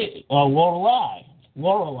Lorelei.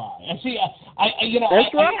 I see.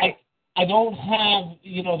 That's right. I don't have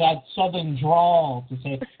that southern drawl to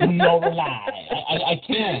say Lorelei. I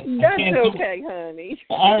can't. That's I can't okay, honey.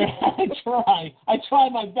 All right, I try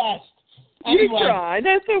my best. Anyway, you try.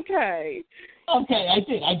 That's okay. Okay,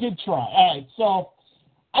 I did try. All right, so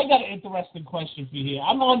I got an interesting question for you here.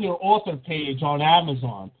 I'm on your author page on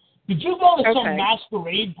Amazon. Did you go to some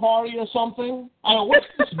masquerade party or something? I don't know, what's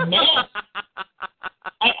this mess?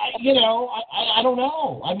 I don't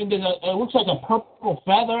know. I mean, it looks like a purple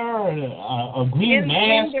feather and a green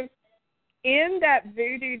mask. In that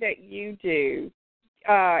voodoo that you do,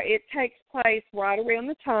 it takes place right around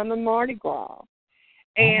the time of Mardi Gras,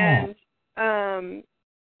 and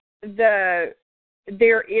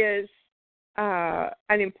there is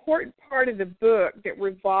an important part of the book that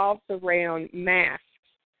revolves around masks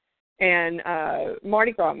and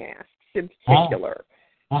Mardi Gras masks in particular.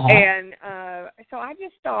 And so I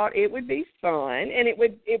just thought it would be fun, and it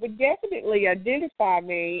would definitely identify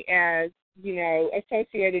me as,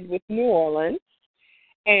 associated with New Orleans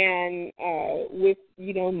and with,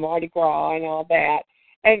 Mardi Gras and all that.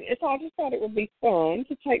 And so I just thought it would be fun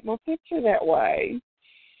to take my picture that way.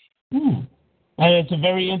 And it's a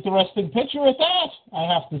very interesting picture at that, I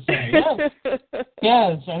have to say. Yes.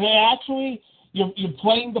 Yes. And actually, you're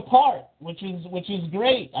playing the part, which is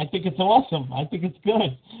great. I think it's awesome. I think it's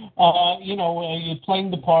good. You're playing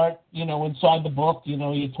the part, inside the book,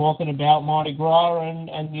 you're talking about Mardi Gras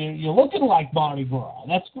and you're looking like Mardi Gras.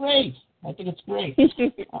 That's great. I think it's great.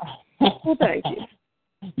 Well, thank you.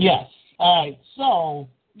 Yes. All right. So,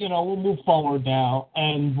 we'll move forward now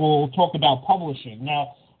and we'll talk about publishing.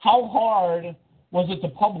 Now, how hard was it to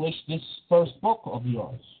publish this first book of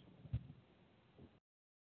yours?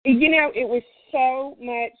 It was so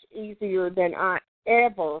much easier than I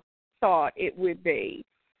ever thought it would be.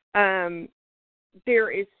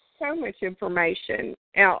 There is so much information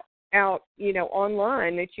out,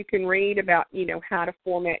 online that you can read about, how to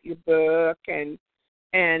format your book and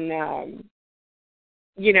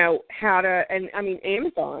how to, and I mean,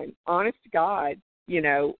 Amazon, honest to God,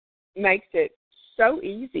 makes it so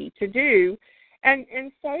easy to do. And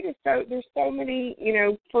so there's so many,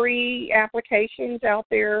 free applications out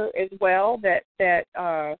there as well that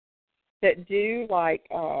do like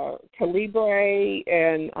Calibre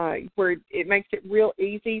and where it makes it real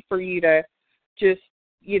easy for you to just,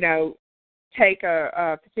 take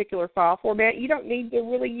a particular file format. You don't need to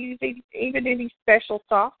really use even any special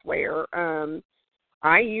software.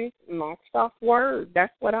 I use Microsoft Word.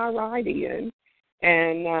 That's what I write in.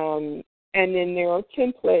 And then there are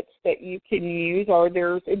templates that you can use, or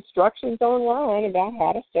there's instructions online about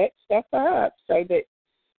how to set stuff up so that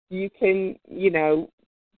you can,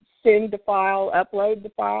 send the file, upload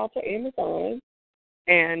the file to Amazon.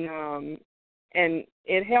 And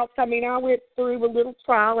it helps. I mean, I went through a little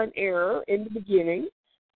trial and error in the beginning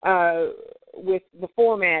with the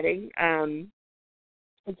formatting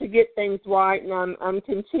to get things right, and I'm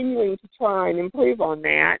continuing to try and improve on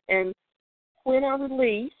that. And when I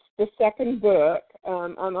release the second book,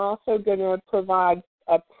 I'm also going to provide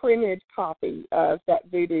a printed copy of that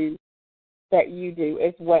voodoo that you do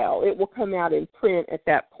as well. It will come out in print at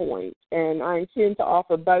that point, and I intend to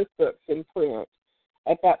offer both books in print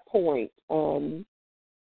at that point in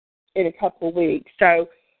a couple of weeks. So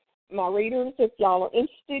my readers, if y'all are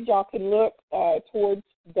interested, y'all can look towards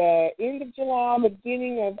the end of July,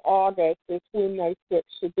 beginning of August is when those books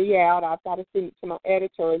should be out. I've got to send it to my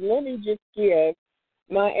editor. And let me just give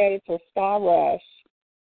my editor, Sky Rush,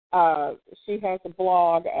 she has a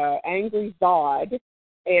blog, Angry Zod.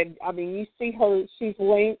 And, I mean, you see her, she's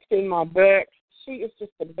linked in my book. She is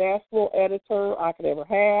just the best little editor I could ever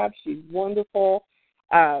have. She's wonderful,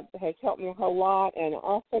 has helped me a whole lot. And I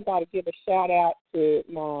also got to give a shout-out to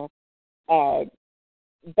my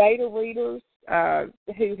beta readers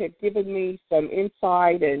who have given me some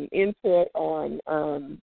insight and input on,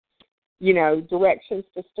 directions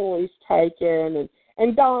to stories taken.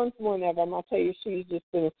 And Dawn's one of them. I'll tell you, she's just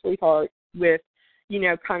been a sweetheart with,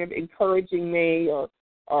 kind of encouraging me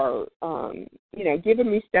or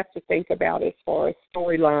giving me stuff to think about as far as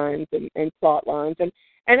storylines and plot lines. And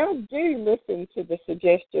I do listen to the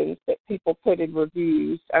suggestions that people put in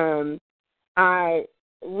reviews. I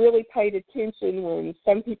really paid attention when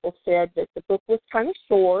some people said that the book was kind of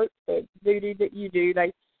short, the voodoo that you do.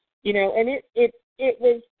 They, and it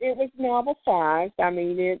was novel size. I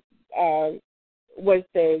mean, it was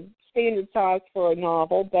the standard size for a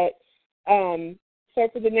novel, but so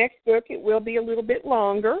for the next book, it will be a little bit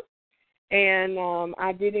longer, and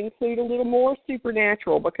I did include a little more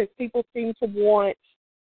supernatural because people seem to want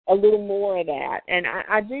a little more of that, and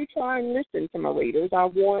I do try and listen to my readers. I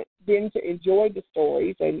want them to enjoy the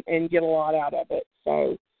stories and get a lot out of it,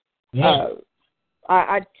 so yeah.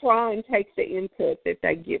 I try and take the input that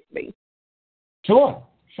they give me. Sure,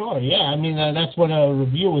 yeah. I mean, that's what a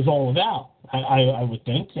review is all about, I would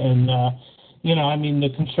think, and I mean, the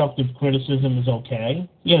constructive criticism is okay.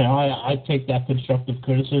 I take that constructive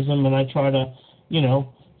criticism and I try to,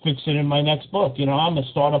 fix it in my next book. I'm a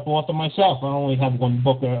startup author myself. I only have one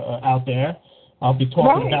book out there. I'll be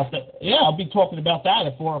talking about that. Yeah, I'll be talking about that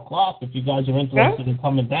at 4:00 if you guys are interested in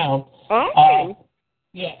coming down. Okay.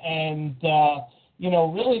 Yeah, and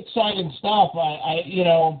really exciting stuff. I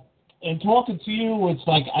in talking to you, it's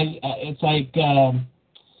like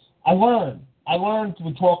I learned. I learned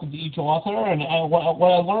through talking to each author, and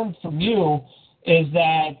what I learned from you is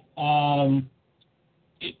that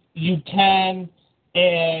you can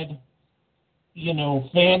add,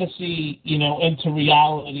 fantasy, into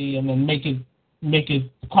reality, and then make it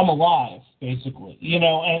come alive, basically.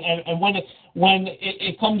 And when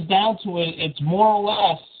it comes down to it, it's more or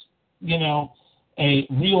less, a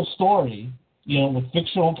real story, with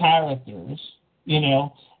fictional characters,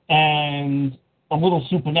 and a little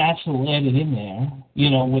supernatural added in there,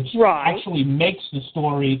 which actually makes the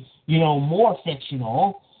story, more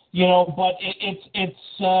fictional, but it's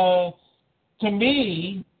to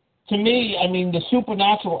me, I mean, the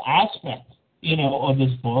supernatural aspect, of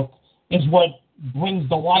this book is what brings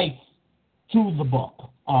the life to the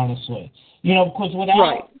book, honestly. Because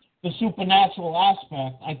without the supernatural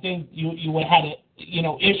aspect, I think you would have had a,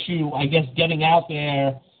 issue, I guess, getting out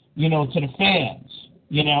there, to the fans,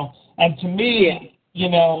 And to me,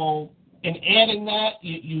 in adding that,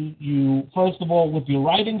 you first of all, with your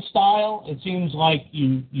writing style, it seems like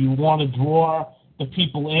you want to draw the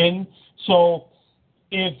people in. So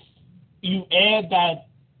if you add that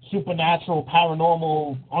supernatural,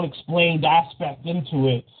 paranormal, unexplained aspect into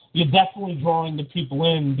it, you're definitely drawing the people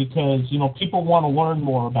in because, people want to learn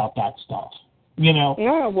more about that stuff, Yeah,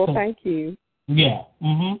 well, thank you. Yeah.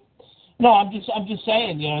 No, I'm just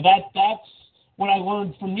saying, that's what I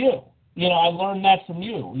learned from you. I learned that from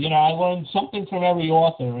you. I learned something from every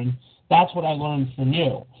author, and that's what I learned from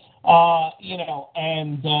you.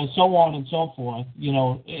 And so on and so forth, in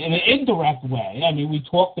an indirect way. I mean, we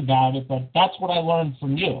talked about it, but that's what I learned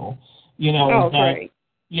from you. Great.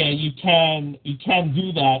 Yeah, you can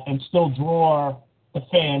do that and still draw the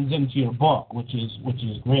fans into your book, which is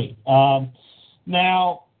great.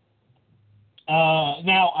 Now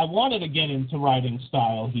I wanted to get into writing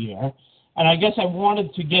style here, and I guess I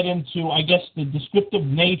wanted to get into, the descriptive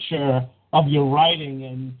nature of your writing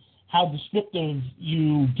and how descriptive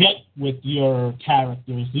you get with your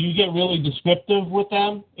characters. Do you get really descriptive with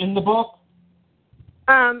them in the book?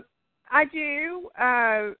 I do.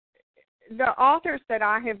 The authors that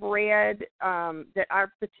I have read that I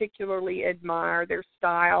particularly admire, their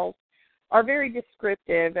styles are very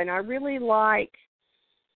descriptive, and I really like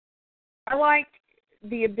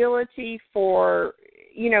the ability for,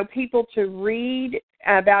 people to read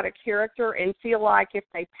about a character and feel like if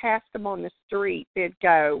they passed them on the street, they'd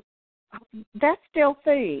go, oh, that's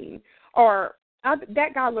Delphine, or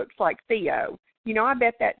that guy looks like Theo. I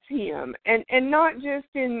bet that's him, and not just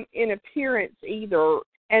in appearance either,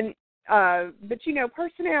 and but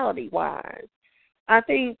personality-wise, I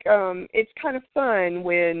think it's kind of fun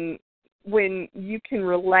when you can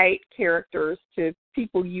relate characters to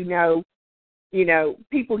people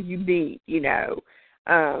people you meet.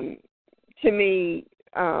 To me,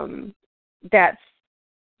 that's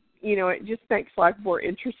it just makes life more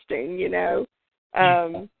interesting.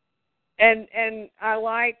 And I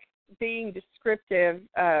like being descriptive,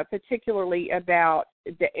 particularly about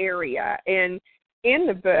the area. And in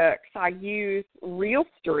the books, I use real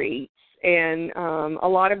streets and a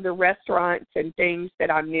lot of the restaurants and things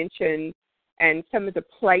that I mention and some of the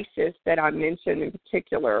places that I mention in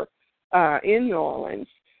particular in New Orleans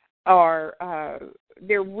are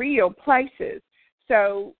they're real places.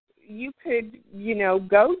 So you could,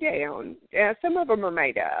 go down. Some of them are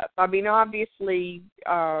made up. I mean, obviously,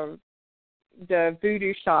 the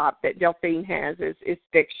voodoo shop that Delphine has is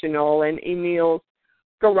fictional, and Emil's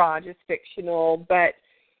garage is fictional. But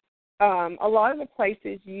a lot of the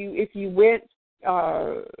places if you went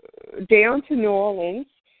down to New Orleans,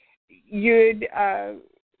 you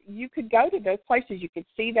could go to those places. You could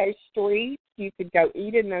see those streets. You could go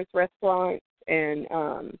eat in those restaurants, and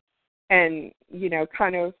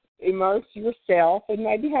kind of immerse yourself and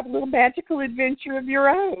maybe have a little magical adventure of your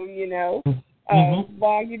own,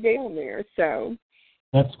 while you're down there. So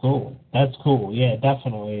that's cool. Yeah,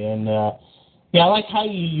 definitely. And I like how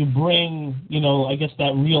you bring,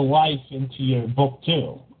 that real life into your book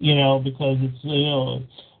too, because it's,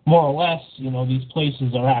 more or less, these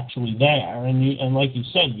places are actually there, and like you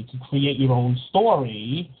said, you can create your own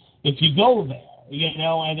story if you go there,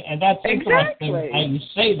 and that's interesting how you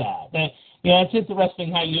say that. It's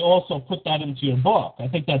interesting how you also put that into your book. I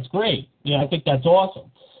think that's great. I think that's awesome.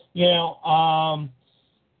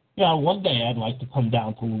 One day I'd like to come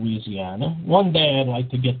down to Louisiana. One day I'd like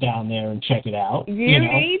to get down there and check it out. You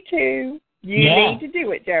need to. You need to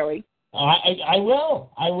do it, Joey. I will.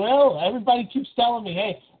 Everybody keeps telling me,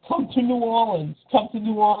 hey, come to New Orleans.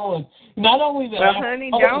 Not only that, well,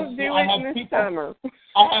 honey, don't do it in the summer.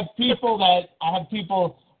 I have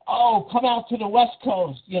people, oh, come out to the West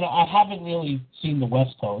Coast. I haven't really seen the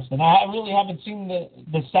West Coast, and I really haven't seen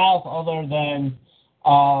the South other than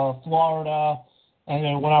Florida. And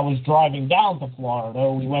then when I was driving down to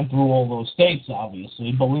Florida, we went through all those states,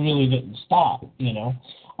 obviously, but we really didn't stop,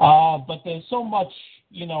 But there's so much,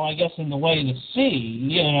 I guess, in the way to see,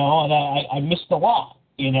 that I missed a lot,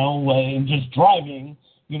 in just driving,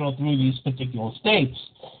 through these particular states.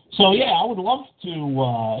 So, yeah, I would love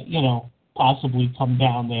to, possibly come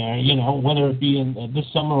down there, whether it be in this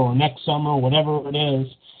summer or next summer, whatever it is,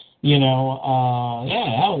 that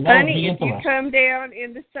would honey, be interesting. if you come down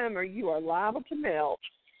in the summer, you are liable to melt.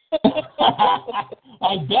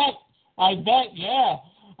 I bet, yeah.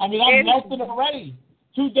 I mean, I'm melting already.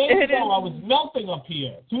 2 days ago, I was melting up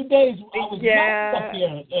here. 2 days, I was melting up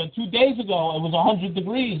here. 2 days ago, it was 100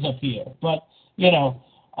 degrees up here. But,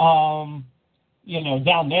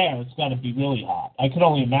 down there, it's got to be really hot. I can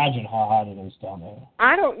only imagine how hot it is down there.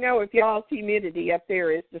 I don't know if y'all's humidity up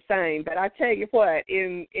there is the same, but I tell you what,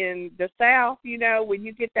 in the South, when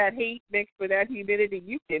you get that heat mixed with that humidity,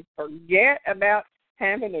 you can forget about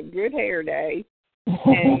having a good hair day,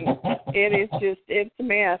 and it's a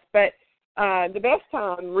mess. But the best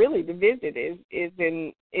time really to visit is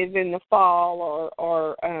in the fall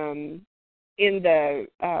or in the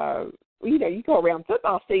you go around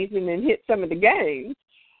football season and hit some of the games,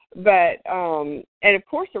 but and of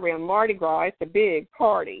course around Mardi Gras it's a big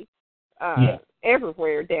party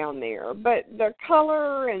everywhere down there. But the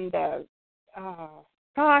color and the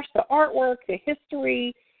artwork, the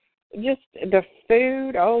history, just the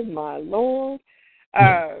food, oh my Lord,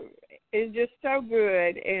 is just so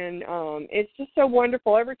good, and it's just so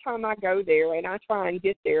wonderful every time I go there, and I try and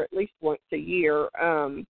get there at least once a year.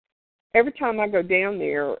 Every time I go down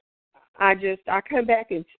there, I come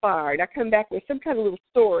back inspired. I come back with some kind of little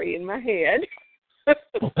story in my head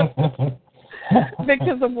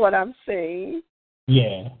because of what I'm seeing.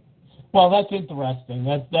 Yeah. Well, that's interesting.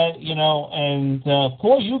 And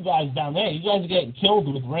poor you guys down there. You guys are getting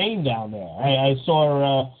killed with rain down there. I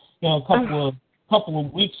saw, a couple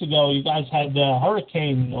of weeks ago, you guys had a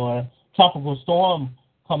hurricane or tropical storm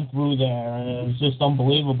come through there, and it was just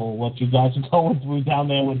unbelievable what you guys are going through down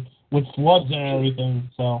there with floods and everything.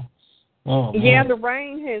 So. Oh, yeah, the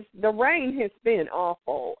rain has been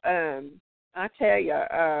awful. I tell you,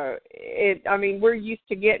 I mean, we're used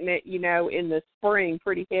to getting it, in the spring,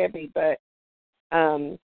 pretty heavy, but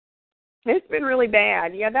it's been really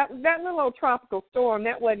bad. Yeah, that little old tropical storm,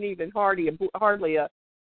 that wasn't even hardly a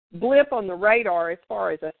blip on the radar as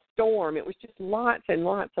far as a storm. It was just lots and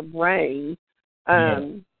lots of rain.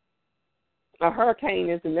 A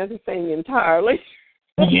hurricane is another thing entirely.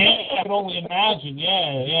 Yeah, I can only imagine.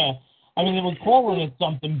 Yeah. I mean, they were calling it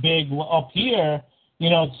something big up here.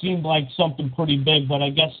 It seemed like something pretty big, but I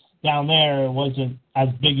guess down there it wasn't as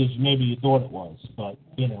big as maybe you thought it was. But,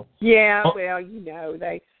 Yeah, well,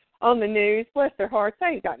 they, on the news, bless their hearts, they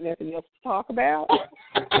ain't got nothing else to talk about.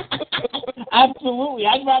 Absolutely.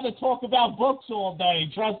 I'd rather talk about books all day.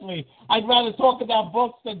 Trust me. I'd rather talk about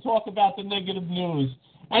books than talk about the negative news.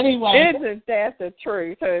 Anyway. Isn't that the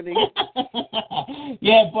truth, honey?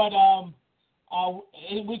 Yeah, but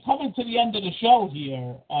we're coming to the end of the show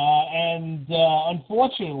here, and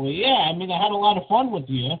unfortunately, I mean, I had a lot of fun with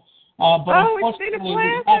you. But it's been a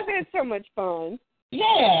blast. I've had so much fun.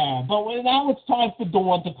 Yeah, but now it's time for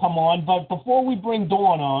Dawn to come on. But before we bring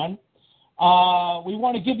Dawn on, we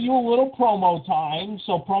want to give you a little promo time.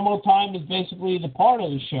 So promo time is basically the part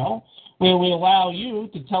of the show where we allow you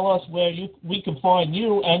to tell us where we can find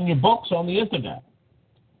you and your books on the internet.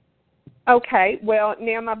 Okay, well,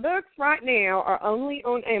 now my books right now are only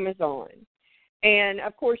on Amazon. And,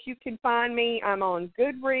 of course, you can find me. I'm on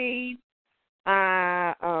Goodreads.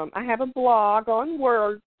 I have a blog on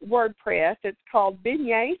WordPress. It's called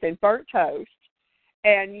Beignets and Burnt Toast.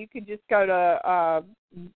 And you can just go to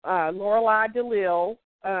Lorelei Delille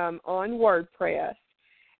on WordPress.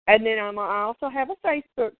 And then I also have a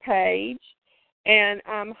Facebook page. And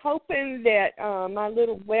I'm hoping that my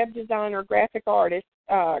little web designer, graphic artist,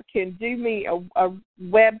 can do me a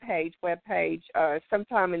web page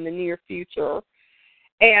sometime in the near future.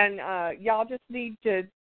 And y'all just need to,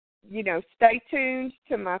 stay tuned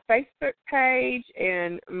to my Facebook page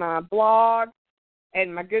and my blog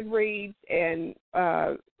and my Goodreads and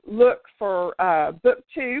look for Book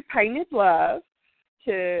 2, Painted Love,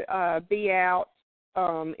 to be out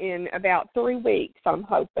in about 3 weeks, I'm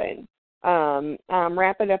hoping. I'm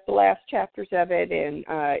wrapping up the last chapters of it, and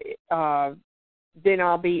then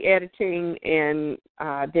I'll be editing, and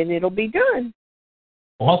then it'll be done.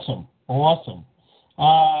 Awesome.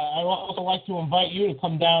 I'd also like to invite you to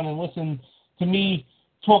come down and listen to me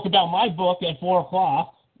talk about my book at 4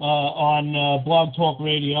 o'clock on Blog Talk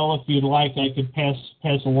Radio. If you'd like, I could pass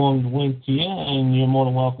along the link to you, and you're more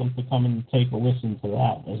than welcome to come and take a listen to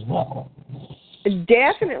that as well.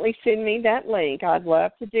 Definitely send me that link. I'd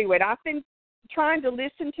love to do it. I've been trying to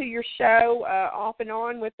listen to your show off and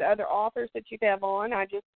on with the other authors that you have on. I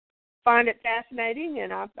just find it fascinating,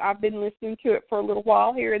 and I've been listening to it for a little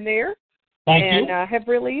while here and there. Thank you. And I have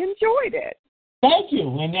really enjoyed it. Thank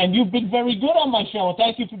you. And you've been very good on my show.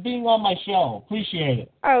 Thank you for being on my show. Appreciate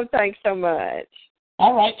it. Oh, thanks so much.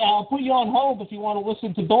 All right. I'll put you on hold if you want to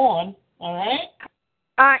listen to Dawn. All right?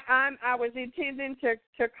 I was intending to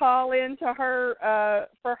call in to her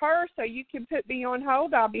for her, so you can put me on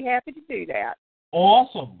hold. I'll be happy to do that.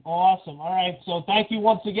 Awesome. All right. So thank you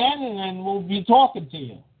once again, and then we'll be talking to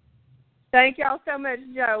you. Thank y'all so much,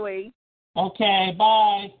 Joey. Okay.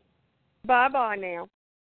 Bye. Bye-bye now.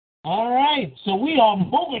 All right, so we are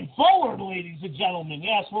moving forward, ladies and gentlemen.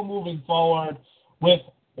 Yes, we're moving forward with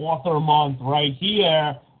Author Month right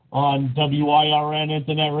here on WIRN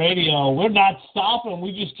Internet Radio. We're not stopping.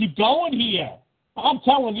 We just keep going here. I'm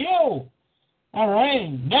telling you. All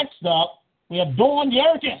right, next up, we have Dawn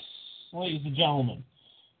Yurkas, ladies and gentlemen.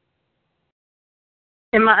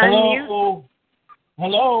 Am I unmuted?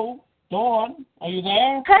 Hello, Dawn, are you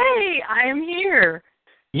there? Hey, I am here.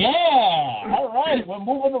 Yeah, all right. We're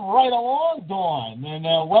moving right along, Dawn, and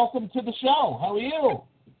welcome to the show. How are you?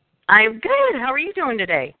 I'm good. How are you doing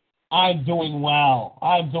today? I'm doing well.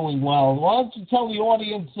 Why don't you tell the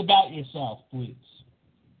audience about yourself, please?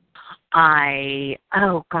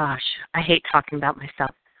 Oh gosh, I hate talking about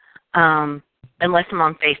myself, unless I'm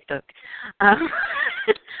on Facebook.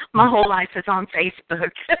 My whole life is on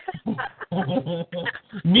Facebook.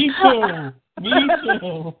 Me too.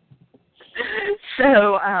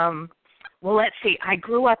 So, well, let's see. I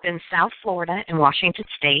grew up in South Florida in Washington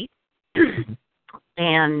State,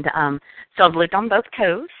 and so I've lived on both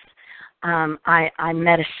coasts. I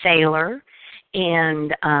met a sailor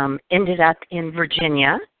and ended up in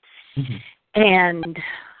Virginia, and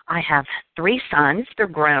I have 3 sons. They're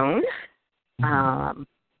grown.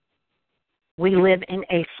 We live in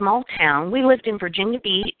a small town. We lived in Virginia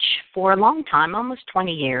Beach for a long time, almost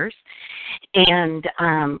 20 years. And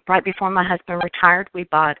right before my husband retired, we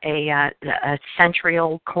bought a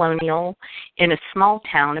century-old colonial in a small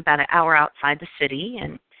town about an hour outside the city.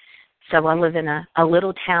 And so I live in a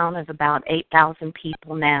little town of about 8,000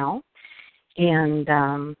 people now. And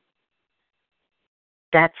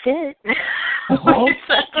that's it.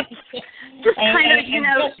 Just kind of,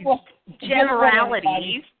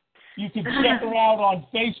 generalities. You can check her out on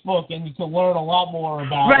Facebook, and you can learn a lot more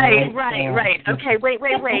about her. Right. Okay, wait.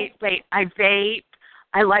 I vape.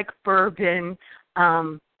 I like bourbon,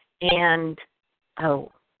 and I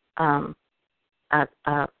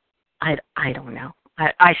don't know.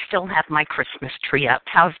 I still have my Christmas tree up.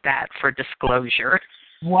 How's that for disclosure?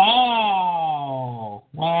 Wow.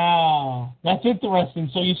 That's interesting.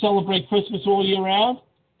 So you celebrate Christmas all year round,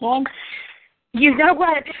 Dawn? You know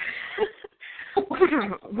what?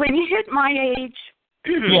 When you hit my age,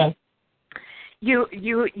 yes. you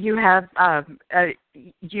have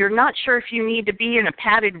you're not sure if you need to be in a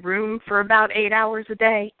padded room for about 8 hours a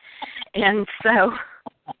day, and so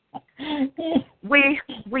we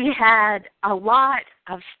had a lot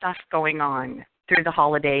of stuff going on through the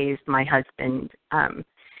holidays. My husband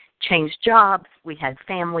changed jobs. We had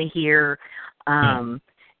family here.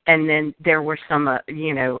 And then there were some,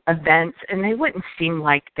 events, and they wouldn't seem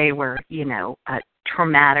like they were,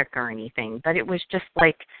 traumatic or anything, but it was just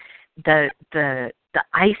like the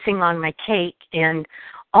icing on my cake. And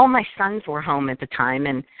all my sons were home at the time,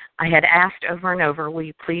 and I had asked over and over, will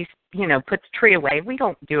you please, put the tree away? We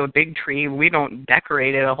don't do a big tree. We don't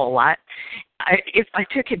decorate it a whole lot. If I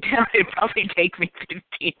took it down, it'd probably take me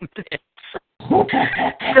 15 minutes. So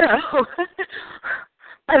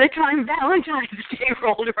by the time Valentine's Day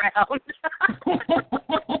rolled around,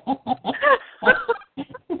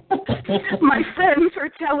 my friends were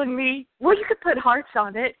telling me, well, you could put hearts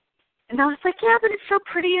on it. And I was like, yeah, but it's so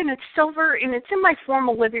pretty, and it's silver, and it's in my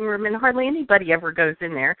formal living room, and hardly anybody ever goes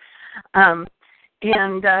in there. And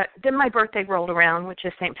then my birthday rolled around, which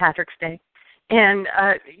is St. Patrick's Day. And,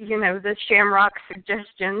 the shamrock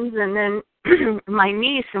suggestions. And then my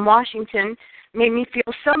niece in Washington made me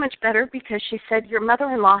feel so much better because she said your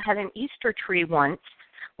mother-in-law had an Easter tree once,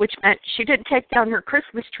 which meant she didn't take down her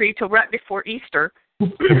Christmas tree till right before Easter.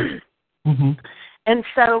 And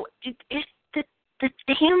so the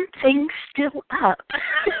damn thing's still up.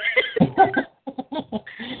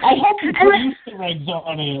 I hope you put Easter eggs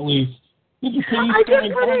on it at least. Did you put Easter I didn't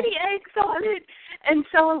eggs put on any eggs on it. And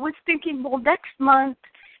so I was thinking, well, next month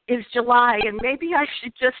is July, and maybe I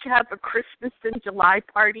should just have a Christmas in July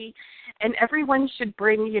party, and everyone should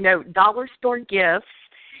bring, dollar store gifts.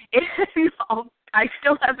 And I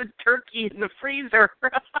still have a turkey in the freezer.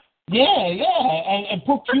 Yeah, and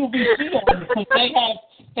put QVC on because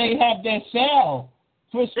they have their sale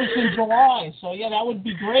Christmas in July. So yeah, that would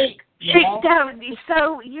be great. That would be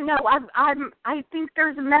so. I think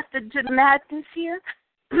there's a method to the madness here.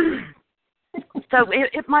 So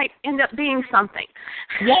it might end up being something.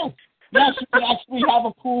 Yes, you could actually have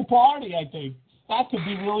a cool party. I think that could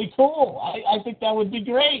be really cool. I think that would be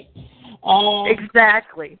great.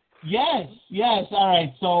 Exactly. Yes. All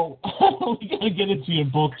right, so we got to get into your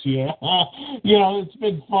books here. It's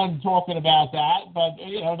been fun talking about that, but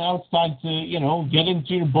now it's time to get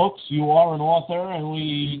into your books. You are an author, and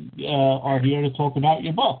we are here to talk about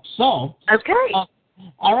your books. So okay.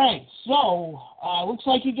 All right, so looks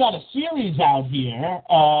like you got a series out here.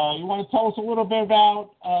 You want to tell us a little bit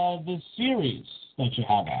about the series that you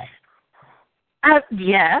have out?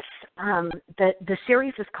 Yes. The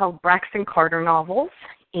series is called Braxton Carter Novels,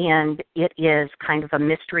 and it is kind of a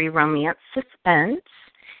mystery romance suspense,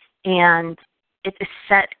 and it is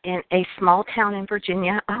set in a small town in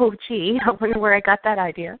Virginia. Oh, gee, I wonder where I got that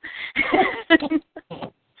idea.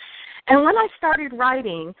 And when I started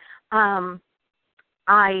writing,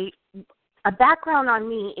 a background on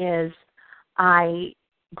me is I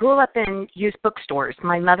grew up in used bookstores.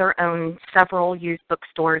 My mother owned several used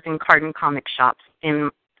bookstores and card and comic shops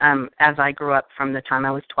as I grew up from the time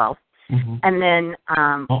I was 12. Mm-hmm. And then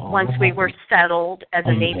once we were settled as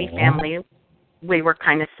a Navy family, we were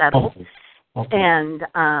kind of settled. Okay. And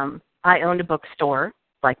I owned a bookstore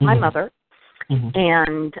like my mother. Mm-hmm.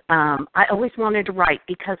 And I always wanted to write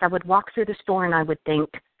because I would walk through the store and I would think,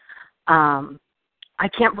 I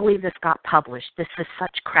can't believe this got published. This is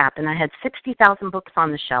such crap. And I had 60,000 books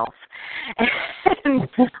on the shelf. And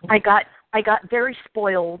I got very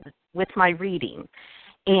spoiled with my reading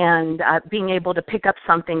and being able to pick up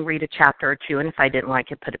something, read a chapter or two, and if I didn't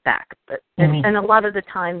like it, put it back. But and a lot of the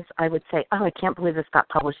times I would say, oh, I can't believe this got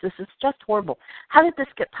published. This is just horrible. How did this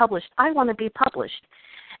get published? I want to be published.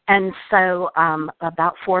 And so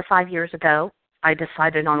about 4 or 5 years ago, I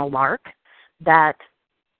decided on a lark that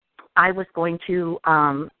I was going to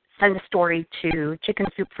send a story to Chicken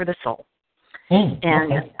Soup for the Soul.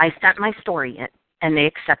 And I sent my story in, and they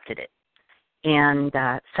accepted it. And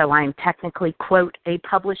so I'm technically, quote, a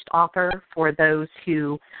published author for those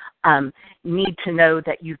who need to know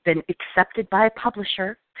that you've been accepted by a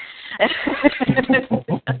publisher.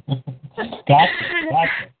 Gotcha.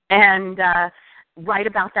 And right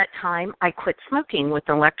about that time, I quit smoking with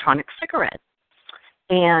an electronic cigarette.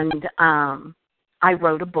 And I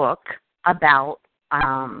wrote a book about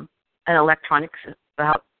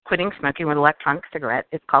about quitting smoking with electronic cigarette.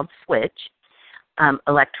 It's called Switch,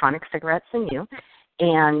 Electronic Cigarettes and You.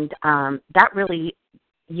 And that really,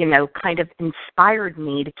 kind of inspired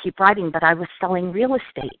me to keep writing, but I was selling real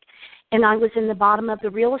estate. And I was in the bottom of the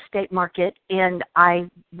real estate market, and I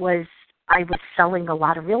was selling a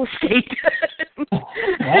lot of real estate.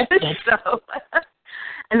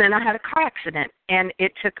 And then I had a car accident, and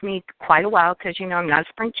it took me quite a while because, I'm not a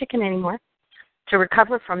spring chicken anymore, to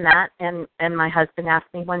recover from that. And my husband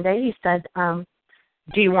asked me one day, he said,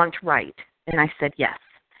 do you want to write? And I said, yes.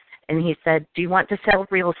 And he said, do you want to sell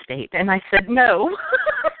real estate? And I said, no.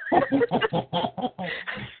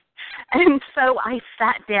 And so I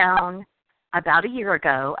sat down about a year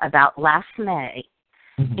ago, about last May,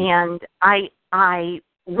 and I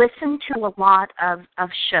listened to a lot of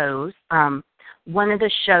shows. One of the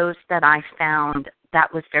shows that I found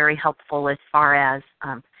that was very helpful as far as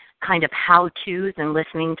kind of how-tos and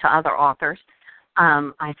listening to other authors,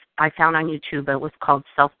 I found on YouTube. It was called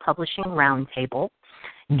Self-Publishing Roundtable.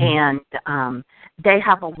 And they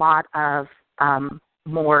have a lot of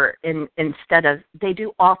more, instead of, they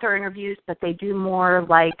do author interviews, but they do more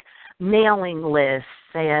like mailing lists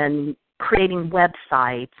and creating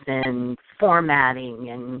websites and formatting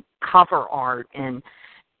and cover art and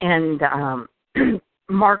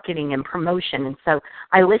marketing and promotion. And so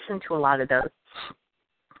I listened to a lot of those.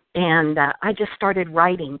 And I just started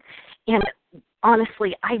writing. And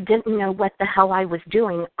honestly, I didn't know what the hell I was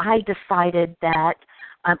doing. I decided that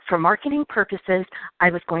for marketing purposes, I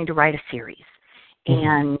was going to write a series.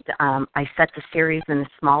 And I set the series in a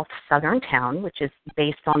small southern town, which is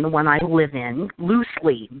based on the one I live in,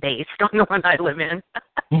 loosely based on the one I live in.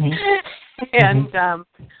 And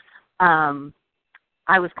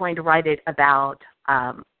I was going to write it about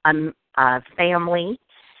a family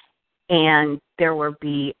and there would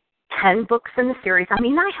be 10 books in the series. I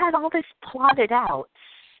mean, I had all this plotted out,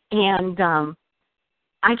 and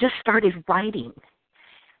I just started writing.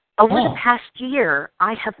 Over the past year,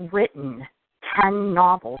 I have written 10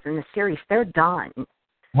 novels in the series. They're done.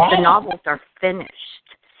 Wow. The novels are finished.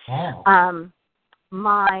 Wow.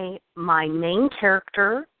 My main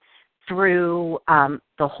character through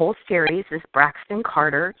the whole series is Braxton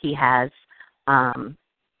Carter. He has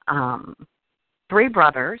 3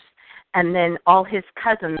 brothers, and then all his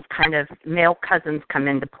cousins, kind of male cousins, come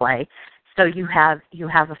into play. So you have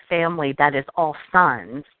a family that is all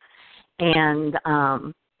sons, and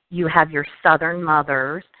you have your Southern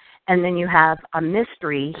mothers, and then you have a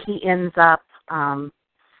mystery. He ends up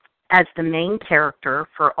as the main character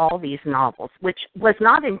for all these novels, which was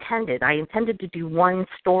not intended. I intended to do one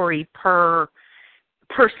story per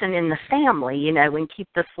person in the family, and keep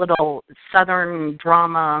this little Southern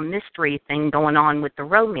drama mystery thing going on with the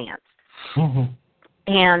romance. Mm-hmm.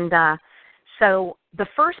 And so the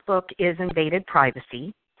first book is Invaded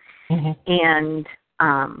Privacy, and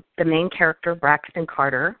the main character, Braxton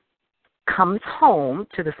Carter, comes home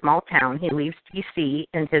to the small town. He leaves D.C.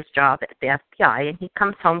 in his job at the FBI, and he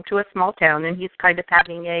comes home to a small town, and he's kind of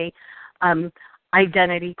having a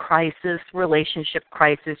identity crisis, relationship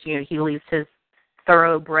crisis. He leaves his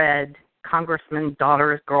thoroughbred congressman's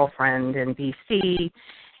daughter's girlfriend in D.C.,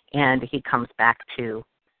 and he comes back to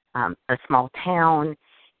a small town.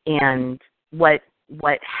 And what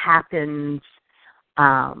happens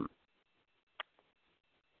as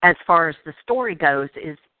far as the story goes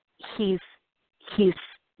is he's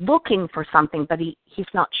looking for something, but he's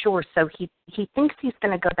not sure. So he thinks he's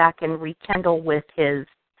going to go back and rekindle with his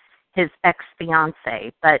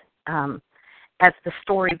ex-fiancée. But as the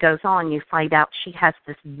story goes on, you find out she has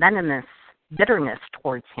this venomous bitterness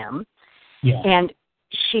towards him. Yeah. And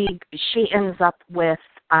she ends up with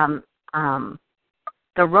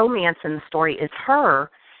the romance in the story is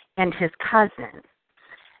her and his cousin.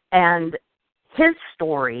 And his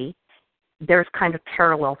story, there's kind of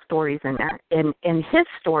parallel stories in there. And his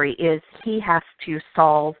story is he has to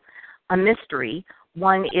solve a mystery.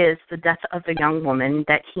 One is the death of a young woman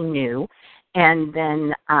that he knew, and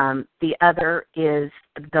then the other is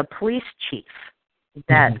the police chief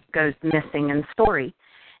that goes missing in the story.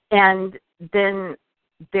 And then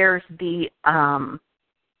there's the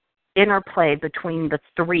interplay between the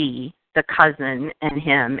three, the cousin and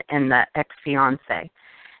him and the ex-fiancé.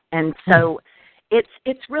 And so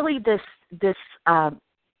it's really this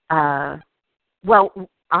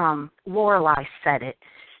Lorelei said it.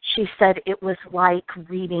 She said it was like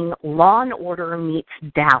reading Law and Order meets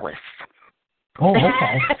Dallas. Oh,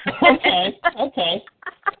 okay. Okay.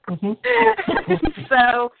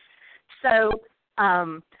 So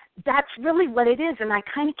that's really what it is. And I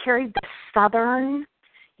kind of carried the Southern,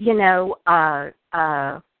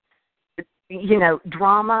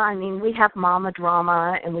 drama. I mean, we have mama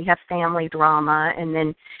drama and we have family drama, and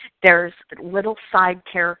then there's little side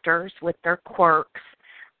characters with their quirks.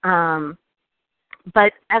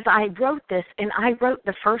 But as I wrote this, and I wrote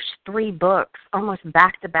the first 3 books almost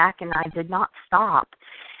back to back, and I did not stop.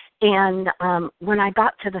 And when I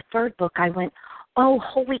got to the 3rd book, I went, oh,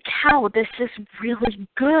 holy cow, this is really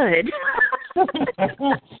good. Well, that's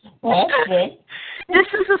good. This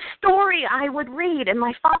is a story I would read. And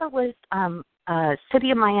my father was a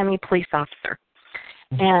City of Miami police officer.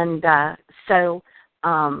 And so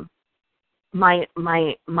my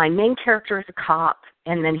main character is a cop,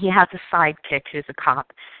 and then he has a sidekick who's a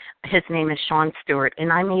cop. His name is Sean Stewart,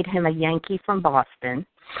 and I made him a Yankee from Boston.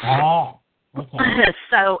 Ah, okay.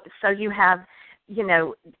 So you have,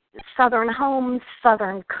 Southern homes,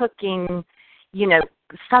 Southern cooking,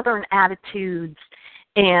 Southern attitudes,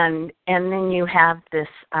 and then you have this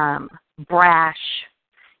brash,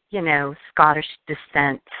 Scottish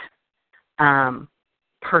descent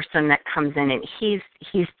person that comes in, and he's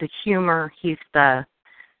the humor, he's the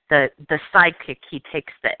sidekick. He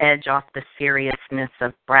takes the edge off the seriousness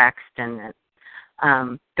of Braxton.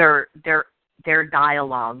 Their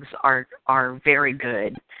dialogues are very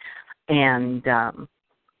good, and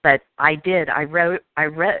but I wrote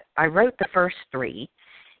the first 3,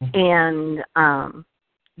 and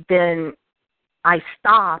then I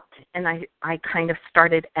stopped, and I kind of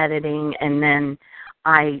started editing, and then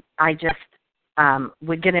I just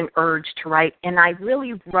would get an urge to write, and I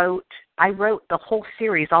wrote the whole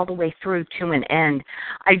series all the way through to an end.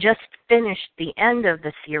 I just finished the end of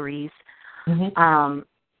the series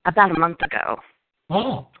about a month ago.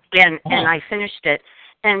 Oh. And I finished it.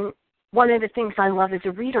 And one of the things I love as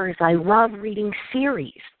a reader is I love reading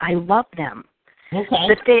series. I love them. Okay.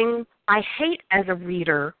 The thing I hate as a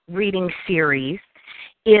reader reading series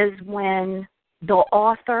is when the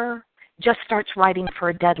author just starts writing for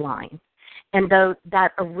a deadline. And though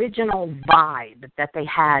that original vibe that they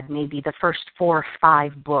had, maybe the first 4 or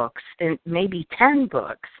 5 books, and maybe 10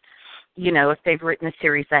 books, if they've written a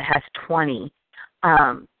series that has 20,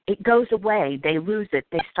 it goes away. They lose it.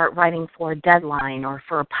 They start writing for a deadline or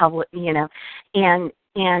for a public, and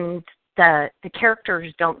the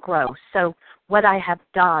characters don't grow. So what I have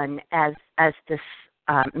done as this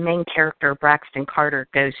main character, Braxton Carter,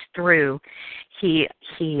 goes through, he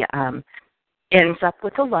ends up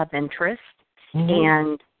with a love interest,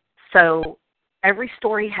 and so every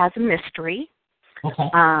story has a mystery. Okay.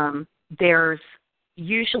 There's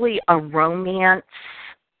usually a romance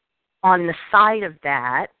on the side of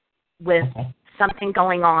that with something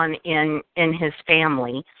going on in his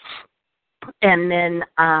family, and then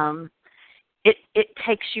it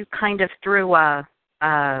takes you kind of through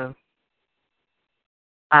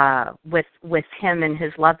with him and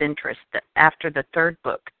his love interest after the 3rd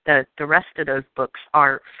book. The rest of those books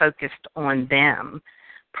are focused on them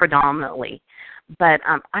predominantly. But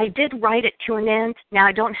I did write it to an end. Now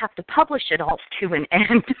I don't have to publish it all to an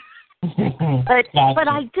end. but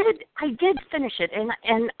I did finish it,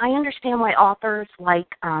 and I understand why authors like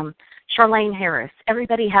Charlaine Harris,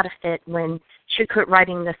 everybody had a fit when she quit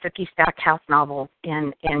writing the Sookie Stackhouse novel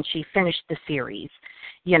and she finished the series,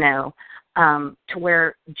 to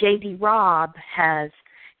where J.D. Robb has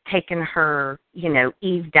taken her,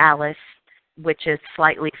 Eve Dallas, which is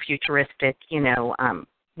slightly futuristic,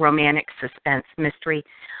 romantic suspense mystery,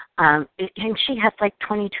 and she has like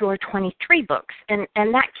 22 or 23 books, and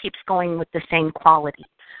that keeps going with the same quality.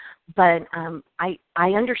 But I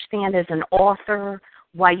understand as an author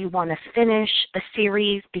why you want to finish a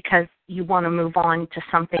series because you want to move on to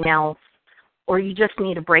something else, or you just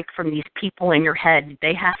need a break from these people in your head.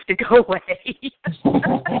 They have to go away.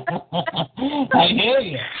 I hear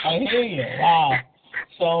you. Wow.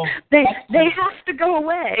 So they have to go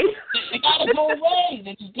away. They gotta go away.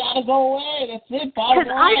 They just gotta go away. That's it. Because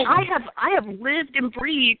I have lived and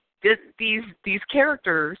breathed these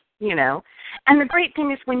characters, And the great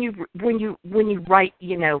thing is when you write,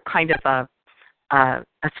 kind of a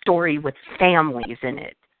story with families in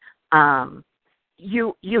it,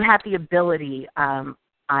 you have the ability.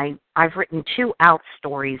 I've written 2 out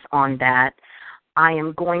stories on that. I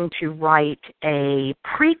am going to write a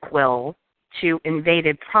prequel to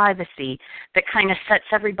Invaded Privacy that kind of sets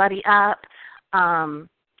everybody up.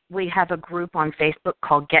 We have a group on Facebook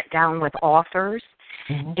called Get Down with Authors,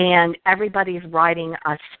 and everybody's writing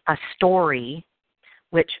a story,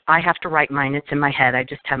 which I have to write mine. It's in my head. I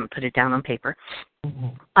just haven't put it down on paper.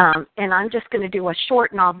 And I'm just going to do a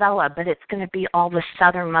short novella, but it's going to be all the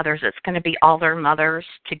Southern mothers. It's going to be all their mothers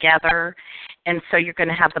together. And so you're going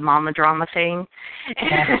to have the mama drama thing.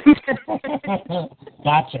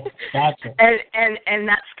 Gotcha. And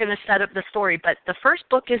that's going to set up the story. But the first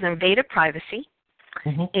book is Invaded Privacy.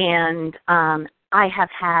 And I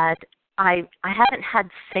haven't had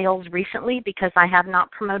sales recently because I have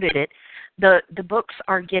not promoted it. The books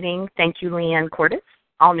are getting, thank you, Leanne Cordes,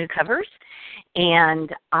 all new covers.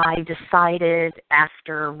 And I decided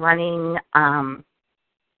after running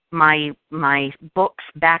my books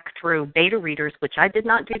back through beta readers, which I did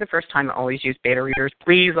not do the first time. I always use beta readers.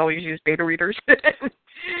 Please always use beta readers.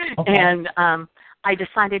 And I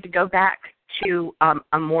decided to go back to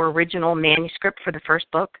a more original manuscript for the first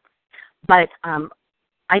book. But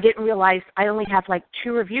I didn't realize I only have like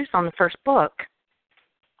 2 reviews on the first book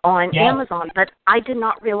on Amazon, but I did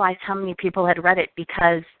not realize how many people had read it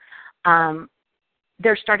because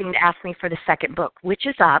they're starting to ask me for the second book, which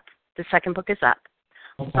is up. The second book is up.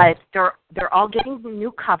 But they're all getting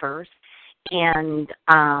new covers, and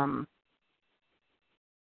then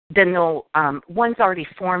they'll one's already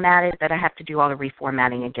formatted that I have to do all the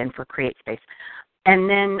reformatting again for CreateSpace. And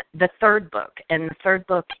then the third book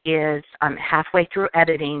is halfway through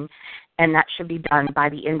editing, and that should be done by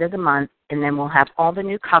the end of the month, and then we'll have all the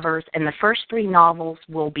new covers, and the first 3 novels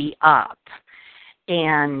will be up,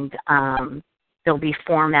 and they'll be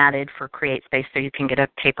formatted for CreateSpace so you can get a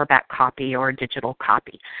paperback copy or a digital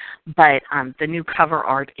copy. But the new cover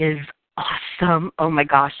art is awesome. Oh, my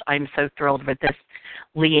gosh, I'm so thrilled with this.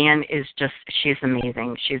 Leanne is just, she's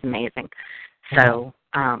amazing. So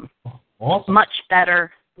awesome. much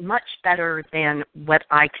better than what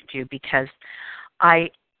I could do because I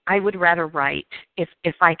would rather write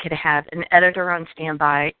if I could have an editor on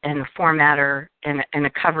standby and a formatter and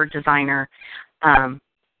a cover designer, and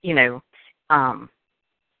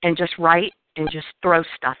just write and just throw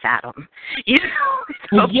stuff at them.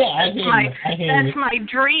 So that's my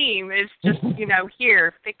dream is just,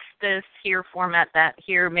 here, fix this, here, format that,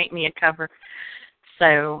 here, make me a cover.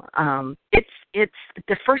 So it's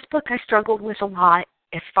the first book I struggled with a lot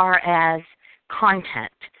as far as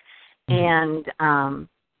content, and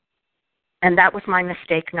that was my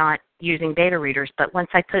mistake not using beta readers. But once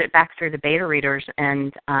I put it back through the beta readers,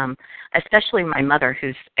 and especially my mother,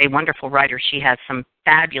 who's a wonderful writer, she has some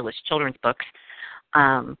fabulous children's books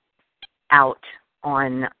out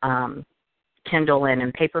on Kindle and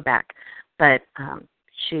in paperback. But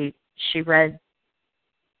she read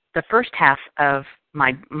the first half of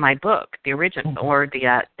my book, the original, or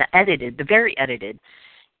the edited, the very edited,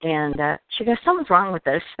 and she goes, "Something's wrong with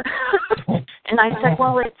this." And I said,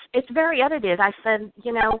 "Well, it's very edited." I said,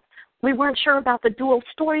 we weren't sure about the dual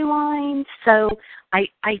storylines, so I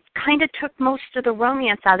kind of took most of the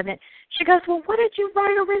romance out of it. She goes, "Well, what did you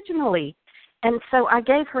write originally?" And so I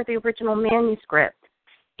gave her the original manuscript.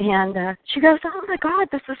 And she goes, "Oh, my God,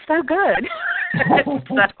 this is so good."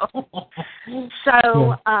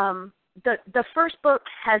 So the first book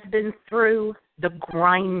has been through the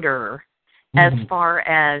grinder as far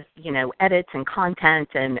as, edits and content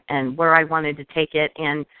and where I wanted to take it.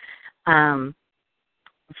 And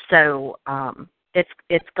so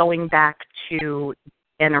it's going back to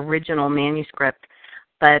an original manuscript.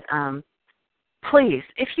 But please,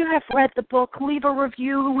 if you have read the book, leave a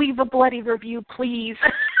review, leave a bloody review, please.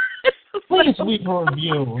 Please leave a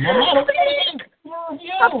review. No matter what it is, leave a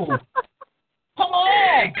review. Come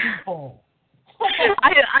on, people.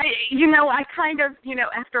 I kind of,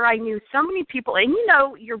 after I knew so many people, and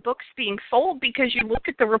your book's being sold because you look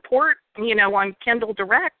at the report, on Kindle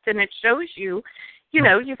Direct, and it shows you,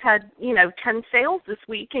 you've had, 10 sales this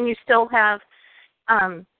week, and you still have,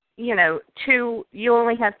 you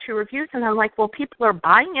only have 2 reviews. And I'm like, well, people are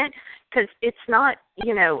buying it because it's not,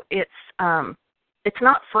 it's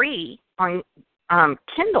not free on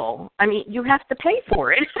Kindle. I mean, you have to pay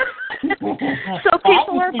for it. So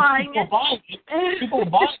people are buying it. People are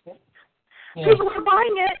buying it. Yeah. People are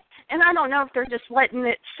buying it, and I don't know if they're just letting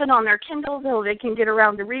it sit on their Kindle so they can get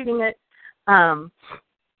around to reading it.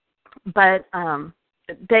 But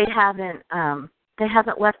they haven't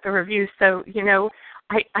left the review. So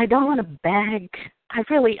I don't want to beg. I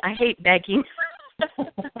hate begging.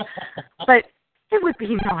 But it would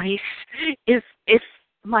be nice if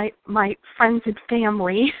my friends and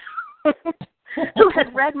family who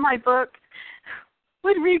had read my book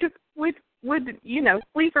would leave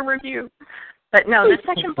a review. But no, the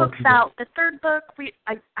second book's out. The third book,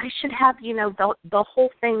 I should have the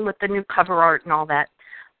whole thing with the new cover art and all that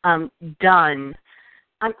done.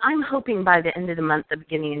 I'm hoping by the end of the month, the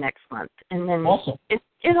beginning of next month, and then awesome.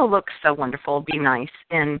 It'll look so wonderful. It'll be nice,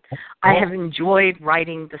 and I have enjoyed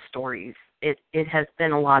writing the stories. It has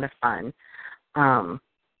been a lot of fun.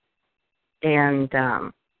 And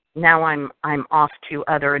now I'm off to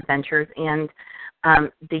other adventures, and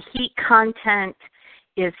the heat content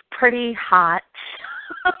is pretty hot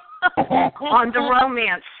on the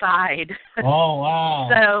romance side. Oh, wow.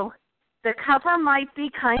 So the cover might be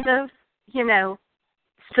kind of,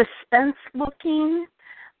 suspense looking,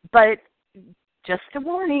 but just a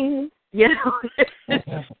warning,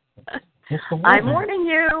 I'm warning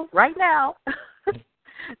you right now.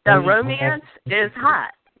 The romance is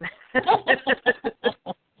hot.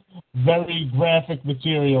 Very graphic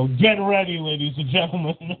material. Get ready, ladies and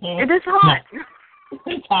gentlemen. It is hot.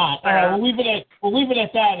 It's hot. All right, we'll leave it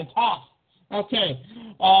at that. It's hot. Okay.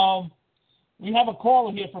 We have a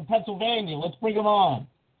caller here from Pennsylvania. Let's bring him on.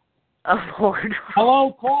 Oh, Lord.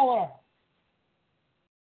 Hello, caller.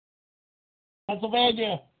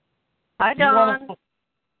 Pennsylvania. Hi, Don.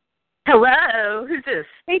 Hello. Who's this?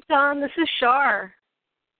 Hey, Don. This is Shar.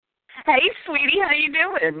 Hey, sweetie. How you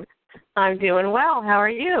doing? I'm doing well. How are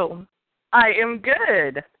you? I am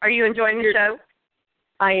good. Are you enjoying the show?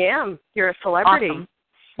 I am. You're a celebrity.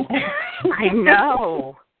 Awesome. I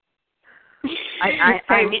know.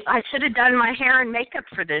 I should have done my hair and makeup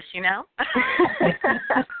for this,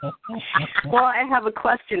 Well, I have a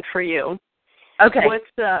question for you. Okay.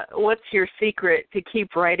 What's your secret to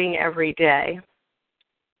keep writing every day?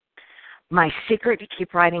 My secret to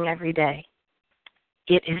keep writing every day.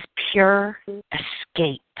 It is pure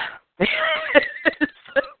escape.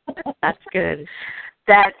 That's good.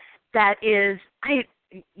 That is, I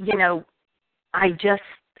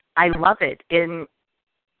love it.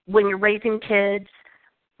 When you're raising kids,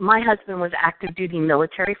 my husband was active duty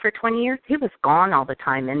military for 20 years. He was gone all the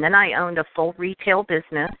time. And then I owned a full retail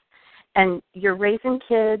business. And you're raising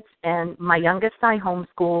kids, and my youngest I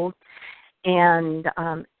homeschooled, and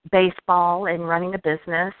baseball and running a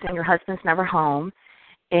business, and your husband's never home.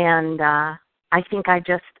 And I think I'm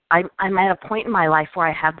at a point in my life where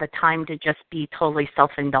I have the time to just be totally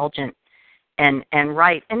self-indulgent and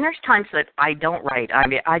write. And there's times that I don't write. I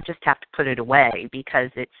mean, I just have to put it away because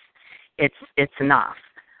it's enough.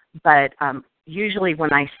 But usually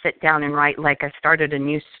when I sit down and write, like I started a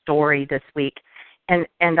new story this week, and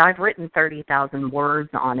I've written 30,000 words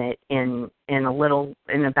on it in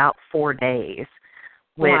about 4 days.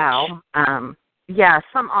 Which, wow. Yeah,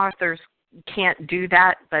 some authors can't do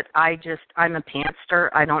that, but I'm a pantser.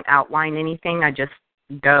 I don't outline anything. I just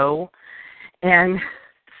go. And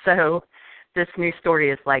so this new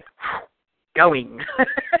story is like going.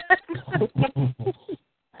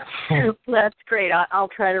 That's great. I'll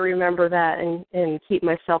try to remember that and keep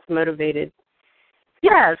myself motivated.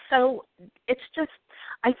 Yeah, so it's just,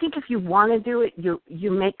 I think if you want to do it,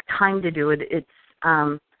 you make time to do it.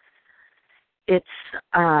 It's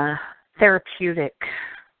therapeutic,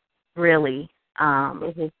 really.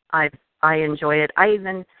 I enjoy it.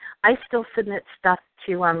 I still submit stuff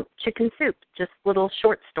to Chicken Soup, just little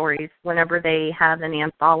short stories. Whenever they have an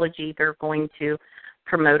anthology they're going to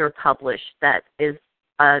promote or publish that is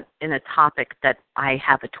in a topic that I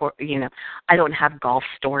have I don't have golf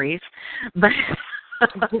stories, but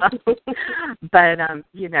but I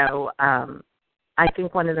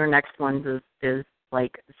think one of their next ones is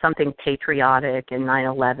like something patriotic and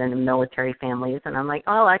 9/11 and military families, and I'm like,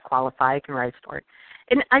 oh, I qualify. I can write a story,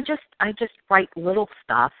 and I just write little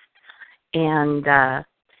stuff, and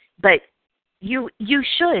but you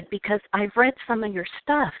should, because I've read some of your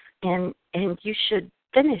stuff, and you should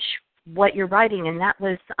finish what you're writing, and that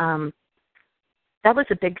was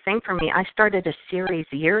a big thing for me. I started a series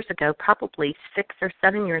years ago, probably 6 or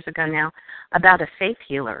 7 years ago now, about a faith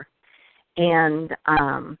healer, and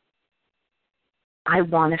I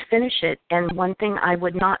want to finish it. And one thing I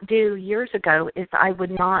would not do years ago is I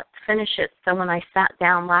would not finish it. So when I sat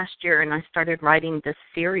down last year and I started writing this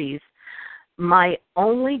series, my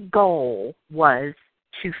only goal was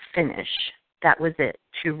to finish. That was it,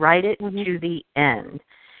 to write it to the end.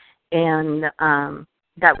 And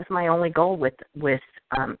that was my only goal with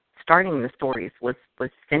starting the stories, was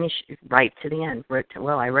finish right to the end.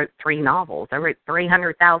 I wrote 3 novels. I wrote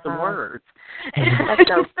 300,000 words.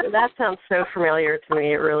 That sounds so familiar to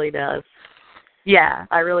me. It really does. Yeah.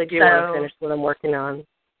 I really do want to finish what I'm working on.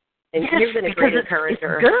 And yes, you've been a great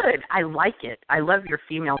encourager. It's good. I like it. I love your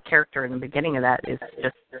female character in the beginning of that. Is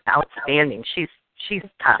just outstanding. She's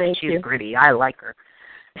tough. She's gritty. I like her.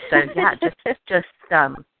 So yeah,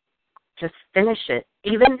 just finish it.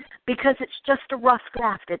 Even because it's just a rough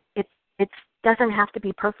draft. It doesn't have to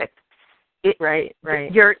be perfect. Right.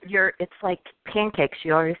 It's like pancakes.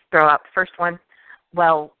 You always throw out the first one.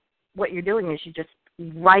 Well, what you're doing is you just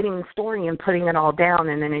writing the story and putting it all down,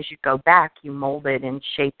 and then as you go back, you mold it and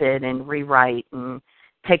shape it and rewrite and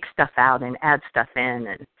take stuff out and add stuff in.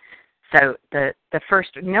 And so the first,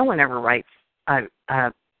 no one ever writes a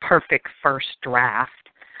perfect first draft.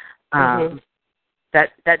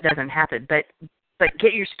 That doesn't happen. But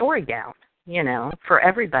get your story down, for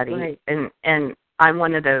everybody. Right. And I'm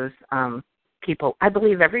one of those people. I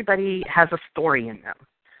believe everybody has a story in them.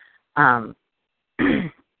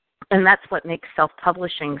 And that's what makes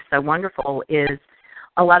self-publishing so wonderful, is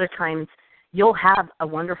a lot of times you'll have a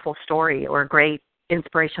wonderful story or a great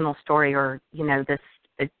inspirational story, or,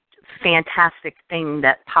 this fantastic thing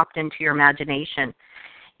that popped into your imagination.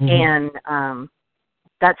 And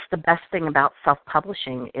that's the best thing about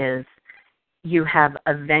self-publishing, is you have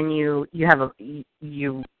a venue,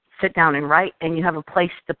 you sit down and write, and you have a place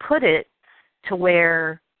to put it, to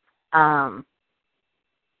where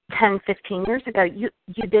 10, 15 years ago, you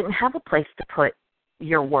didn't have a place to put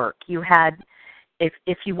your work. You had,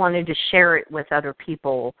 if you wanted to share it with other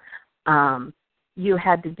people, you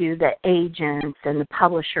had to do the agents and the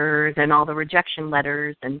publishers and all the rejection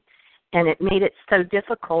letters, and it made it so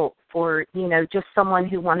difficult for, just someone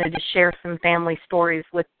who wanted to share some family stories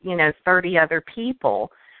with, 30 other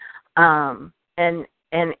people. And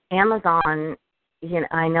Amazon,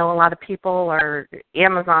 I know a lot of people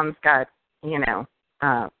Amazon's got,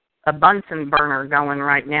 a Bunsen burner going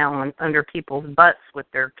right now under people's butts with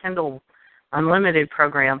their Kindle Unlimited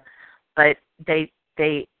program, but they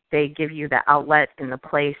give you the outlet and the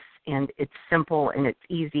place, and it's simple and it's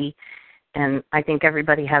easy, and I think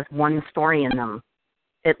everybody has one story in them,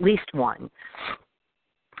 at least one.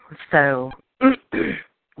 So,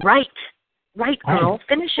 right, girl,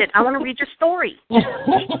 finish it. I want to read your story.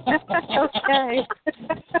 Okay.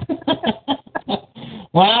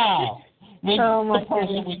 Wow. Maybe Oh, my the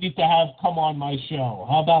person we need to have come on my show.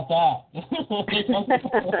 How about that?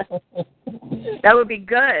 That would be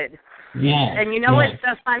good. Yeah. And you know what's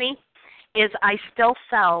so funny is I still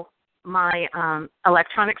sell my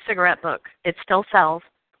electronic cigarette book. It still sells.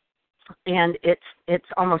 and it's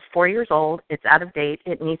almost 4 years old. It's out of date.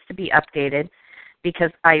 It needs to be updated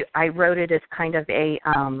because I wrote it as kind of a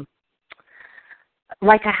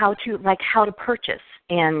like how to purchase,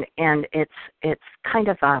 and it's kind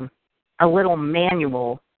of a little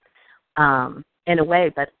manual in a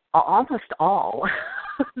way, but almost all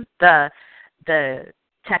the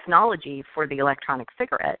technology for the electronic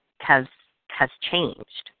cigarette has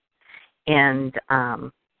changed, and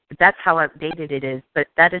that's how outdated it is. But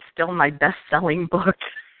that is still my best-selling book.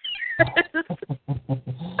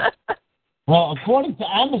 Well, according to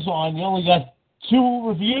Amazon, you only got 2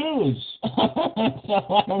 reviews. So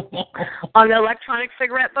I don't know. On the electronic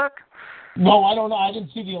cigarette book? No, I don't know. I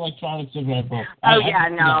didn't see the electronic cigarette book.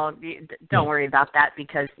 Don't worry about that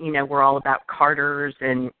because, we're all about Carters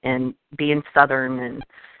and being Southern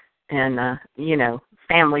and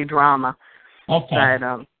family drama. Okay.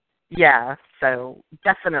 But, so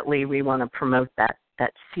definitely we want to promote that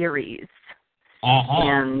series. Uh-huh.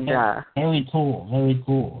 And very cool, very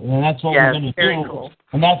cool. And that's what we're going to do. Cool.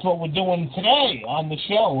 And that's what we're doing today on the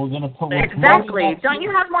show. We're going to put exactly. Don't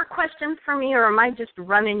you have more questions for me, or am I just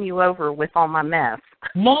running you over with all my mess?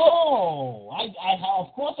 No,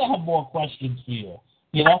 of course I have more questions for you.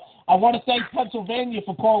 I want to thank Pennsylvania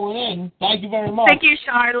for calling in. Thank you very much. Thank you,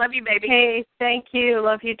 Shar. Love you, baby. Hey, thank you.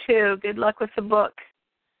 Love you too. Good luck with the book.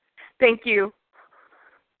 Thank you.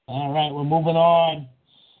 All right, we're moving on.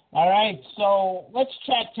 All right, so let's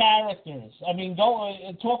chat characters. I mean,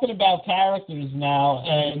 talking about characters now,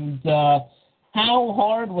 and how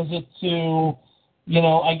hard was it to,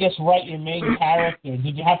 write your main character?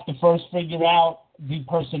 Did you have to first figure out the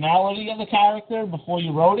personality of the character before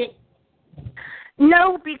you wrote it?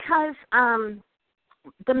 No, because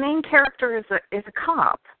the main character is a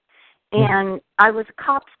cop, and I was a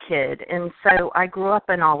cop's kid, and so I grew up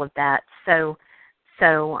in all of that. So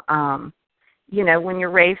when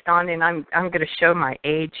you're raised on, and I'm going to show my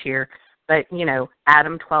age here, but,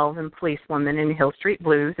 Adam 12 and Policewoman and Hill Street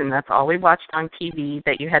Blues, and that's all we watched on TV,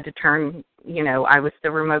 that you had to turn, I was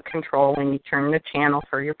the remote control, and you turn the channel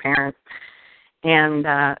for your parents. And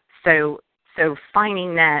so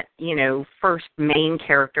finding that, first main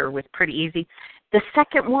character was pretty easy. The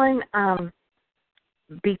second one,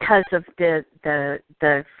 because of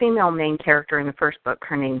the female main character in the first book,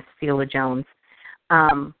 her name's Sheila Jones,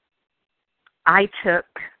 I took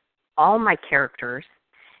all my characters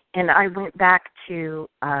and I went back to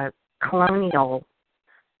colonial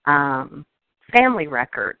family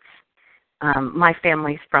records. My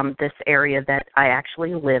family's from this area that I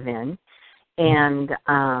actually live in, and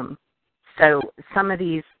so some of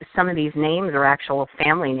these names are actual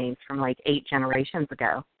family names from like 8 generations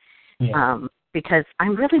ago. Yeah. Because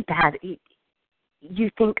I'm really bad. You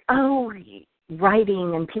think,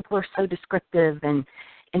 writing and people are so descriptive, and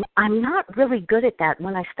I'm not really good at that.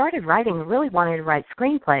 When I started writing, I really wanted to write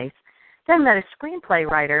screenplays. Then I met a screenplay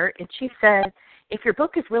writer, and she said, if your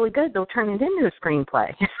book is really good, they'll turn it into a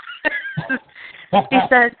screenplay. He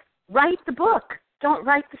said, write the book. Don't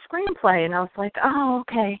write the screenplay. And I was like, oh,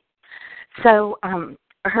 okay. So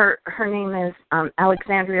her name is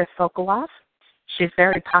Alexandria Sokoloff. She's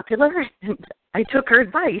very popular, and I took her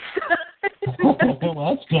advice. Well,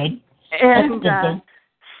 that's good. And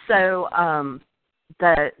so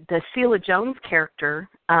the Sheila Jones character,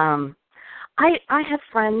 I have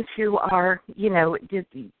friends who are,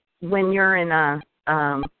 when you're in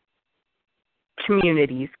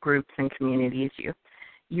groups and communities,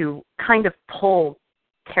 you kind of pull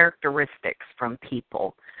characteristics from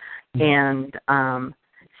people. And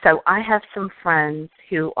so I have some friends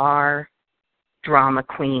who are drama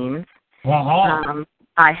queens. Uh-huh.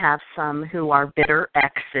 I have some who are bitter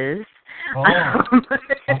exes.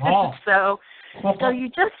 So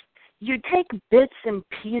you take bits and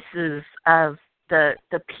pieces of the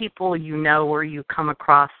people or you come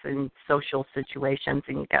across in social situations,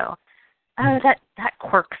 and you go, oh, that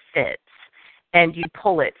quirk fits, and you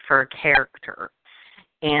pull it for a character.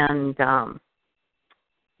 And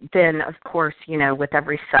then, of course, with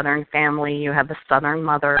every Southern family, you have a Southern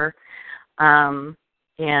mother,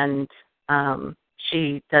 and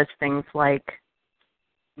she does things like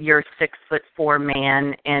you're 6'4"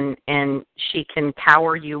 man, and she can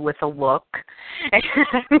cower you with a look.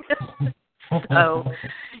 So,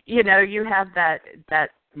 you have that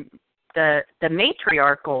the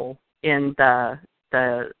matriarchal in the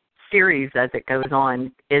series as it goes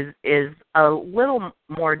on is a little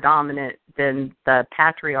more dominant than the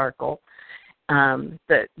patriarchal.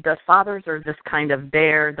 The fathers are just kind of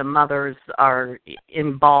there. The mothers are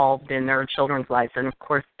involved in their children's lives. And, of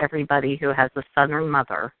course, everybody who has a Southern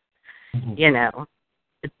mother,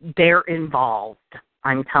 they're involved,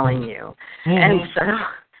 I'm telling you. And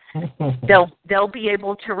they'll be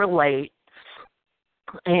able to relate.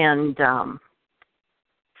 And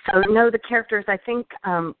so, no, the characters, I think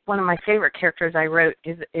one of my favorite characters I wrote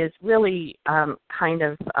is really kind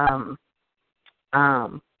of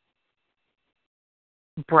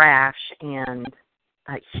brash and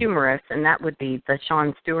humorous, and that would be the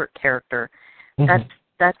Sean Stewart character. Mm-hmm.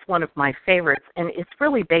 That's one of my favorites, and it's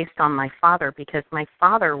really based on my father, because my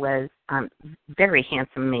father was a very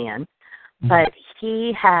handsome man, but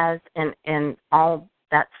he has, and all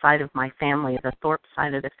that side of my family, the Thorpe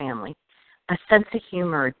side of the family, a sense of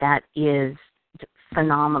humor that is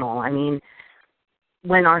phenomenal. I mean,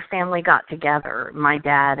 when our family got together, my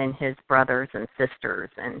dad and his brothers and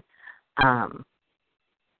sisters, and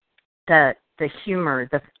the humor,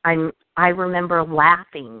 I remember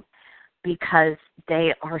laughing because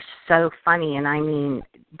they are so funny, and I mean,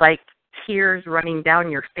 like tears running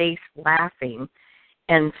down your face laughing.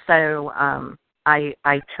 And so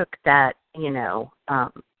I took that,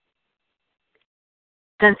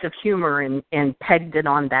 sense of humor and pegged it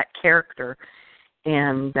on that character.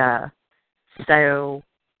 And so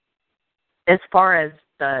as far as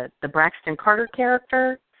the Braxton Carter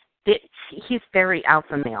character, he's very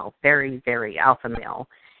alpha male, very, very alpha male.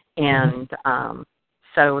 And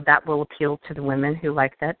so that will appeal to the women who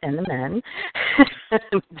like that and the men.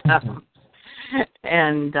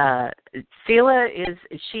 And Sela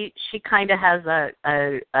she kind of has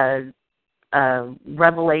a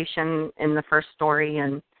revelation in the first story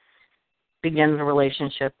and begins a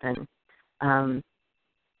relationship. And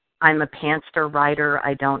I'm a pantser writer.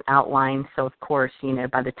 I don't outline. So, of course,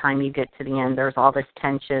 by the time you get to the end, there's all this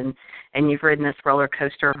tension, and you've ridden this roller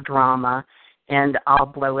coaster of drama, and I'll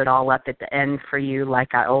blow it all up at the end for you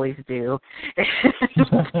like I always do.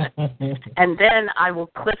 And then I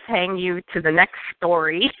will cliffhang you to the next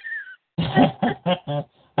story. I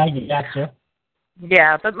gotcha.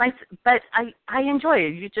 Yeah, but I enjoy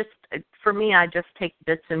it. For me, I just take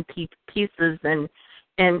bits and pieces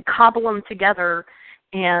and cobble them together,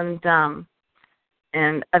 and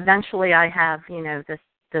eventually I have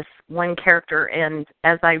this one character. And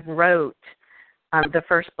as I wrote the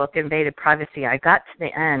first book, Invaded Privacy, I got to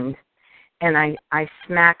the end, and I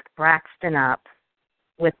smacked Braxton up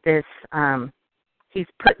with this. He's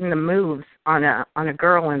putting the moves on a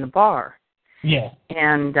girl in the bar. Yeah.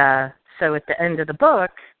 And so at the end of the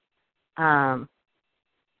book, I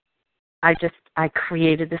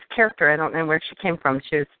created this character. I don't know where she came from.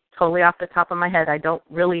 She was totally off the top of my head. I don't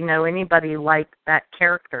really know anybody like that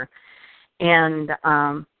character. And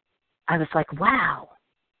I was like, wow,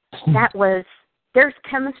 there's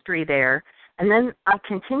chemistry there. And then I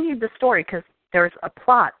continued the story because there's a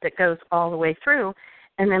plot that goes all the way through.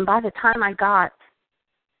 And then by the time I got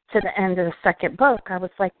to the end of the second book, I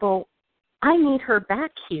was like, well, I need her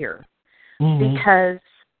back here because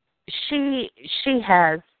she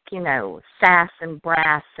has, sass and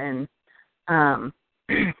brass and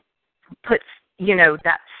puts,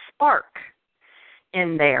 that spark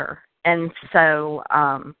in there. And so,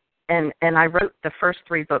 and I wrote the first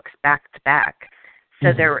 3 books back to back.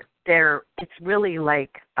 So it's really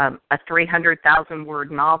like a 300,000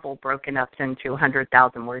 word novel broken up into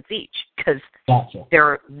 100,000 words each, because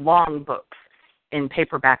they're long books. In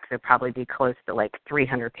paperback, they'll probably be close to like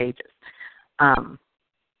 300 pages. And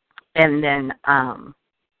then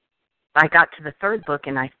I got to the third book,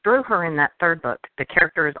 and I threw her in that third book. The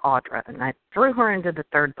character is Audra, and I threw her into the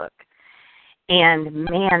third book. And,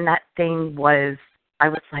 man, that thing I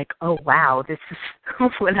was like, oh, wow, this is,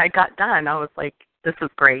 when I got done, I was like, this is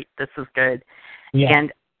great, this is good. Yeah.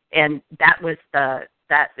 And that was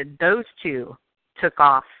those 2 took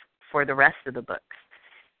off for the rest of the books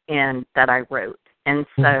and that I wrote. And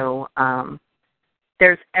so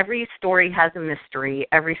there's every story has a mystery.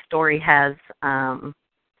 Every story has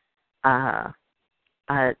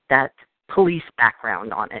that police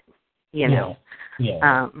background on it,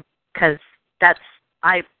 because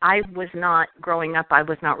I was not, growing up, I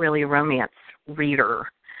was not really a romance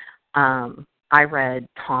reader. I read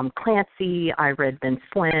Tom Clancy, I read Ben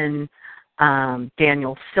Flynn,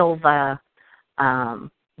 Daniel Silva.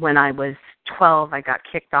 When I was 12, I got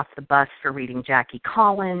kicked off the bus for reading Jackie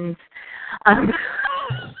Collins.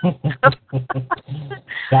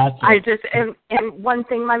 I just, and one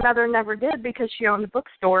thing my mother never did, because she owned a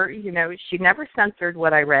bookstore, she never censored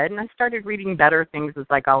what I read, and I started reading better things as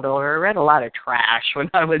I got older. I read a lot of trash when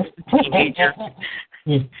I was a teenager.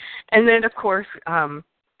 And then, of course,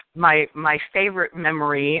 my favorite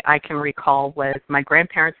memory I can recall was my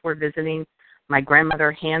grandparents were visiting. My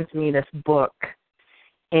grandmother hands me this book,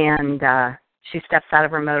 and she steps out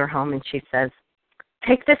of her motorhome and she says,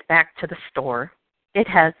 "Take this back to the store. It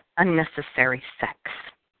has unnecessary sex."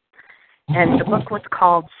 And the book was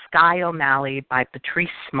called Sky O'Malley by Patrice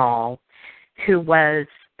Small, who was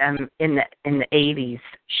in the 80s.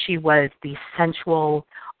 She was the sensual,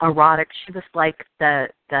 erotic. She was like the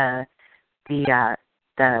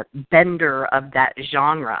bender of that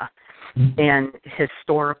genre and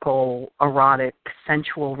historical, erotic,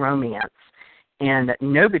 sensual romance. And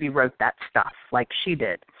nobody wrote that stuff like she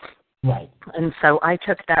did. Right. And so I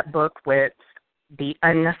took that book with the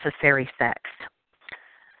unnecessary sex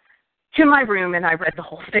to my room, and I read the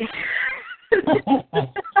whole thing.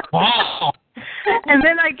 Wow. And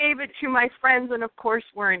then I gave it to my friends, and of course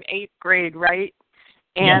we're in 8th grade, right?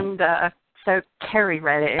 And so Carrie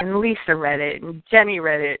read it, and Lisa read it, and Jenny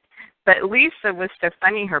read it. But Lisa was so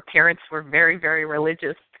funny. Her parents were very, very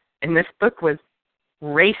religious, and this book was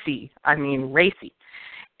racy. I mean, racy.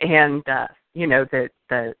 And the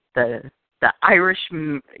Irish,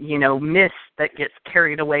 myth that gets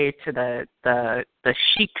carried away to the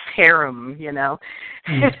sheik's harem, And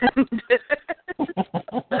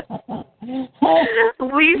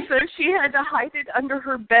Lisa, she had to hide it under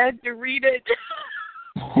her bed to read it.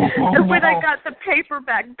 And when I got the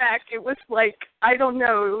paperback back, it was like, I don't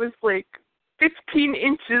know, it was like 15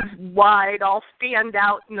 inches wide, all fanned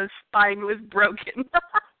out, and the spine was broken.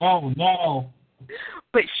 Oh, no.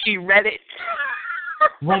 But she read it.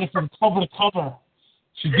 Read it from cover to cover.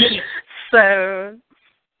 She did it. So,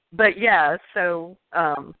 but yeah, so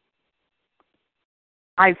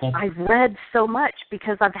I've read so much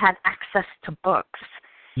because I've had access to books,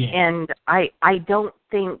 and I don't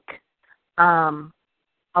think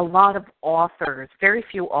a lot of authors, very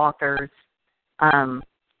few authors,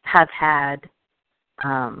 have had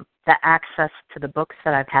the access to the books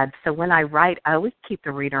that I've had. So when I write, I always keep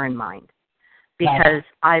the reader in mind. Because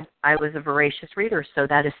I was a voracious reader, so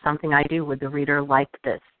that is something I do with the reader like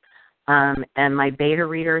this. And my beta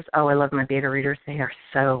readers, I love my beta readers. They are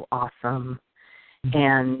so awesome.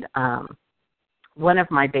 And one of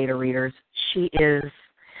my beta readers, she is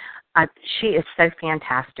so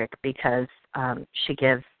fantastic because she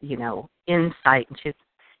gives, insight. And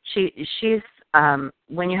she's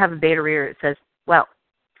when you have a beta reader, it says, well,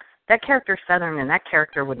 that character's Southern and that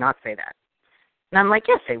character would not say that. And I'm like,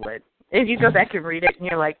 yes, they would. If you go back and read it, and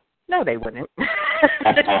you're like, no, they wouldn't. So,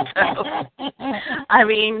 I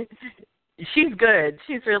mean, she's good.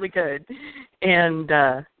 She's really good. And,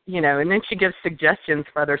 and then she gives suggestions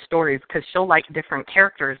for other stories because she'll like different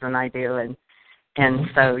characters than I do. And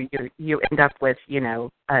so you end up with,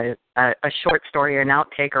 a short story or an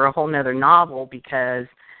outtake or a whole nother novel because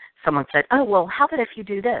someone said, oh, well, how about if you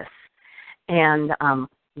do this? And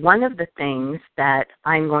one of the things that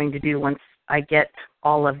I'm going to do once I get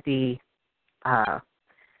all of the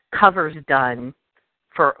covers done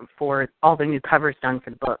for all the new covers done for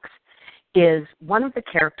the books is one of the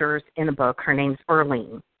characters in the book. Her name's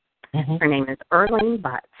Erlene. Her name is Erlene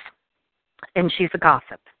Butts, and she's a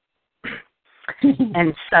gossip.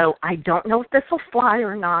 And so I don't know if this will fly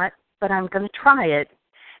or not, but I'm going to try it,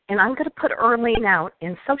 and I'm going to put Erlene out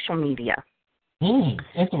in social media.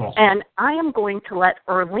 Interesting. And I am going to let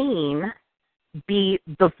Erlene be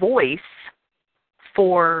the voice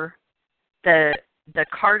for the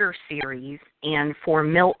Carter series and for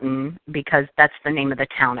Milton, because that's the name of the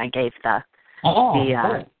town I gave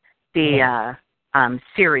the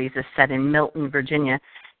series is set in Milton, Virginia.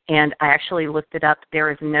 And I actually looked it up. There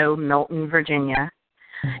is no Milton, Virginia.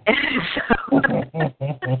 And so,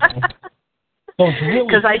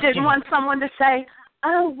 because I didn't want someone to say,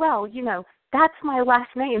 oh, well, that's my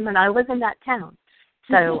last name and I live in that town.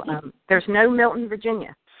 So there's no Milton,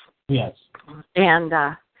 Virginia. Yes. And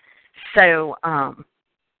so I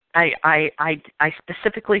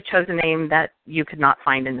specifically chose a name that you could not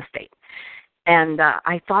find in the state. And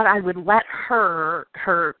I thought I would let her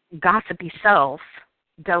gossipy self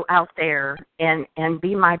go out there and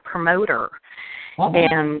be my promoter.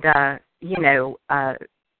 And,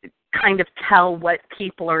 kind of tell what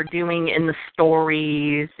people are doing in the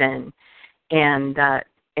stories and be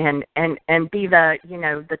the,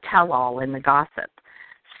 the tell-all in the gossip.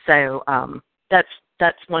 So that's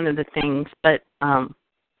one of the things, but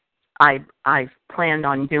I've planned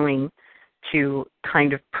on doing to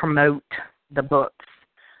kind of promote the books.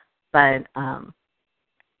 But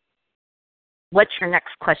what's your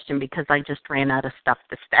next question? Because I just ran out of stuff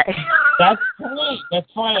to say. That's great. That's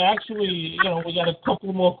fine. Actually, we got a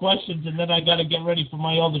couple more questions, and then I got to get ready for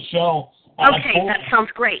my other show. Okay, that sounds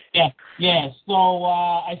great. Yeah. So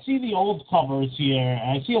I see the old covers here.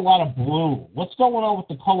 I see a lot of blue. What's going on with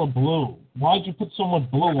the color blue? Why'd you put so much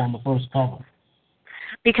blue on the first cover?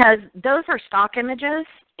 Because those are stock images,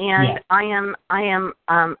 and I am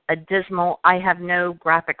a dismal. I have no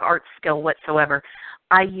graphic art skill whatsoever.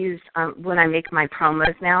 I use, when I make my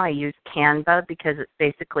promos now, I use Canva because it's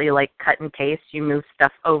basically like cut and paste. You move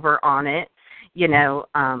stuff over on it. You know,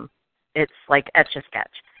 it's like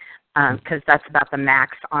Etch-a-Sketch because that's about the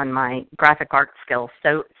max on my graphic art skills.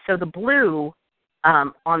 So the blue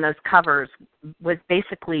on those covers was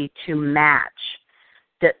basically to match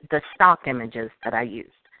the stock images that I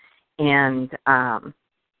used. And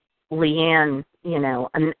Leanne, you know,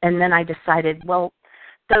 and then I decided, well,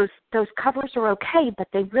 those covers are okay, but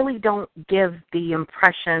they really don't give the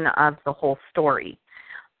impression of the whole story.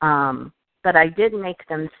 But I did make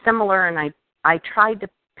them similar, and I tried to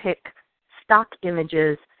pick stock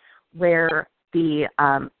images where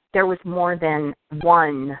there was more than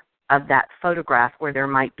one of that photograph, where there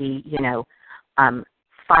might be, you know, 5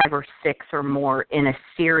 or 6 or more in a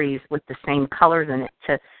series with the same colors in it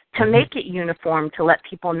to make it uniform, to let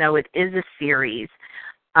people know it is a series.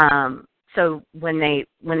 So when they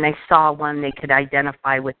saw one, they could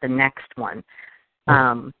identify with the next one.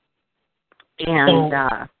 So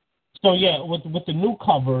yeah, with the new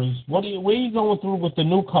covers, where are you going through with the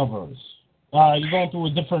new covers? You going through a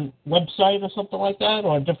different website or something like that,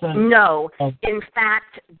 or a different? No. In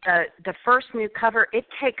fact, the first new cover, it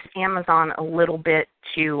takes Amazon a little bit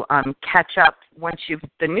to catch up once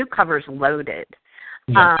the new cover's loaded.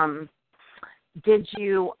 Yeah. Did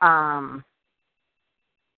you?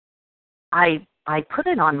 I put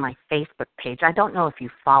it on my Facebook page. I don't know if you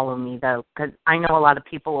follow me though, because I know a lot of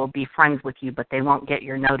people will be friends with you, but they won't get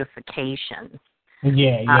your notifications.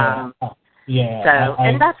 Yeah. So,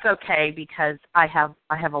 and that's okay, because I have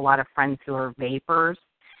a lot of friends who are vapors,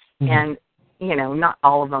 and you know, not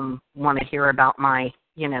all of them want to hear about my,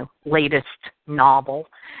 you know, latest novel,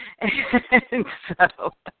 and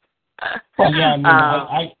so. Well, yeah, I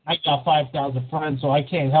mean, I got 5,000 friends, so I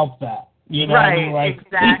can't help that. You know right, what I mean? Like,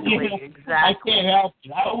 exactly, you know, exactly. I can't help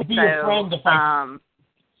it. I would be a friend if I.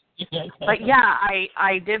 But yeah,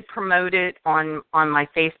 I did promote it on my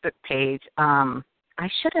Facebook page. I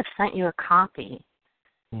should have sent you a copy.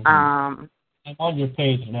 I'm on your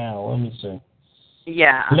page now. Let me see.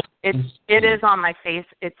 Yeah, it is on my face.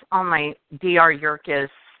 It's on my Dr. Yurkas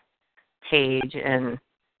page, and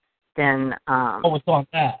then. Oh, it's on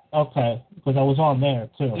that. Okay, because I was on there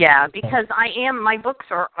too. Yeah, because my books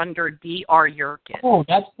are under Dr. Yurkas. Oh,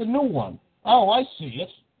 that's the new one. Oh, I see it.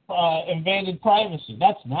 Invaded Privacy.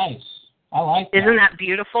 That's nice. I like that. Isn't that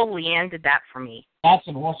beautiful? Leanne did that for me. That's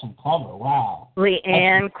an awesome cover. Wow.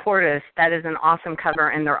 Leanne Cordes, that is an awesome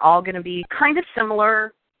cover, and they're all going to be kind of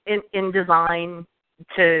similar in design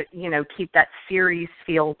to, you know, keep that series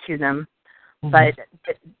feel to them. But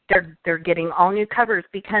they're getting all new covers,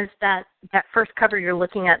 because that first cover you're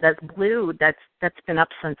looking at, that's blue, that's been up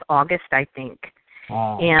since August, I think.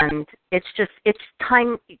 Wow. And it's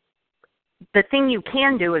time. The thing you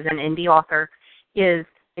can do as an indie author is,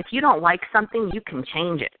 if you don't like something, you can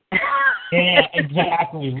change it. Yeah,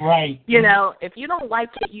 exactly, right. You know, if you don't like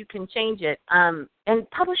it, you can change it. And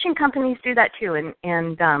publishing companies do that too.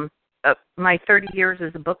 And my 30 years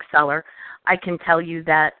as a bookseller, I can tell you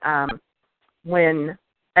that when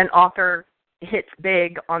an author hits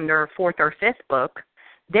big on their 4th or 5th book,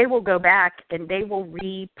 they will go back and they will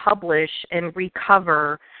republish and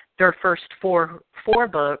recover their first four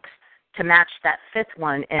books to match that 5th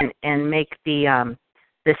one, and make the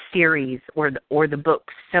series or the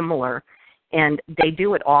books similar. And they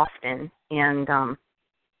do it often. And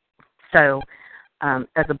so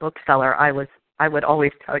as a bookseller, I would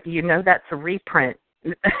always tell you, know, that's a reprint.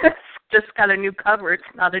 It's just got a new cover. It's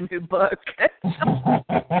not a new book.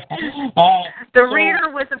 The reader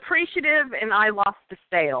was appreciative, and I lost the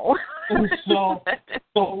sale.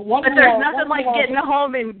 But there's nothing like getting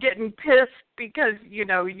home and getting pissed because, you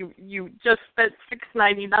know, you just spent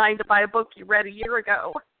 $6.99 to buy a book you read a year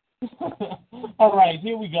ago. All right,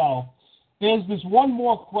 here we go. There's this one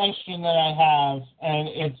more question that I have, and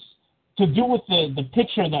it's to do with the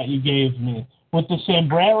picture that you gave me with the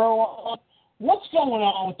sombrero. What's going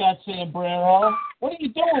on with that sombrero? What are you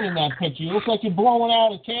doing in that picture? You look like you're blowing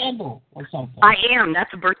out a candle or something. I am.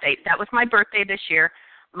 That's a birthday. That was my birthday this year.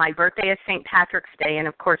 My birthday is St. Patrick's Day, and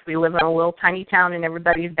of course we live in a little tiny town and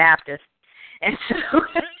everybody's Baptist. And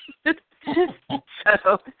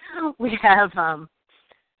so we have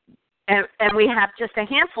and we have just a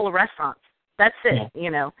handful of restaurants. That's it,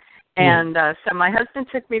 you know. And so my husband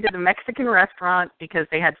took me to the Mexican restaurant because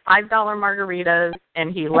they had $5 margaritas,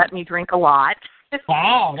 and he let me drink a lot.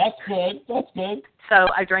 Wow, that's good. That's good. So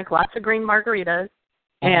I drank lots of green margaritas,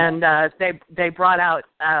 and they brought out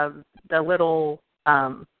the little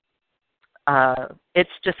It's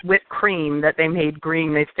just whipped cream that they made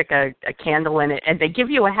green. They stick a candle in it, and they give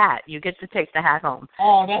you a hat. You get to take the hat home.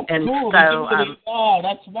 Oh, that's and cool. So,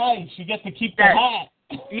 that's nice. You get to keep the hat.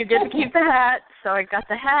 You get to keep the hat. So I got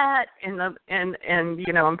the hat, and I'm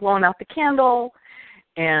blowing out the candle,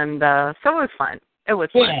 and so it was fun. It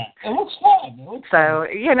was fun. Yeah, it looks fun. So,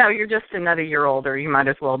 you're just another year older. You might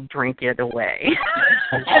as well drink it away.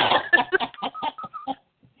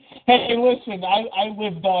 Hey, listen, I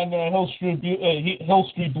lived on Hill Street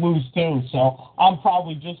Blues, too, so I'm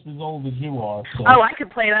probably just as old as you are. So. Oh, I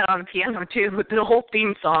could play that on the piano, too, with the whole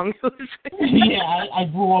theme song. Yeah, I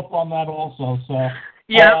grew up on that also, so.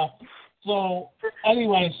 Yeah. So,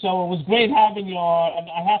 anyway, it was great having you on.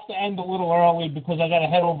 I have to end a little early because I got to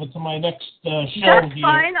head over to my next show. That's here.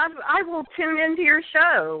 Fine. I will tune into your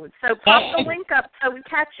show. So pop the link up so we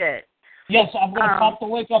catch it. Yes, I'm going to pop the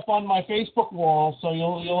link up on my Facebook wall, so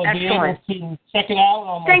you'll be able to check it out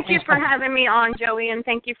on my Thank you Facebook. for having me on, Joey, and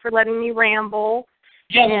thank you for letting me ramble.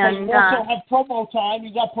 Yes, and you also have promo time.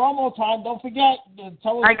 You got promo time. Don't forget.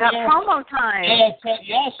 Tell us I got promo time. Yes,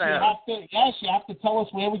 you have to tell us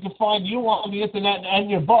where we can find you on the internet and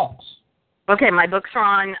your books. Okay, my books are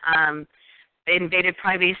on. Invaded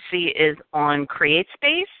Privacy is on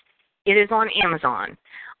CreateSpace. It is on Amazon.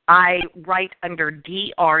 I write under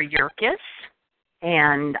Dr. Yurkas,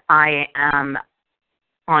 and I am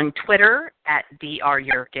on Twitter at Dr.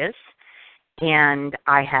 Yurkas, and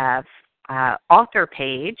I have author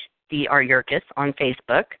page, Dr. Yurkas, on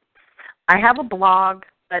Facebook. I have a blog,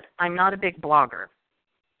 but I'm not a big blogger.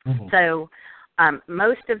 Mm-hmm. So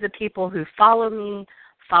most of the people who follow me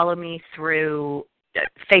through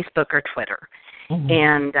Facebook or Twitter. Mm-hmm.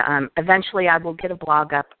 And eventually I will get a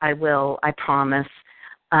blog up. I promise.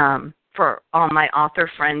 For all my author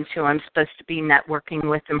friends who I'm supposed to be networking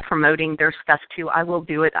with and promoting their stuff to, I will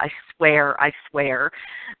do it. I swear,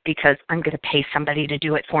 because I'm going to pay somebody to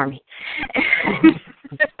do it for me. I'm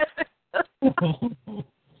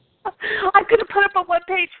going to put up a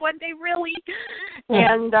webpage one day, really.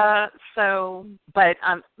 And but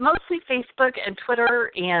mostly Facebook and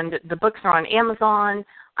Twitter, and the books are on Amazon.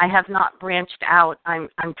 I have not branched out. I'm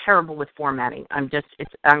terrible with formatting. I'm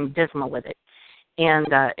dismal with it. And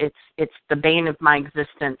it's the bane of my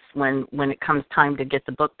existence when it comes time to get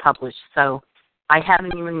the book published. So I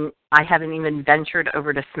haven't even ventured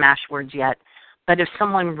over to Smashwords yet. But if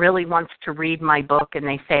someone really wants to read my book and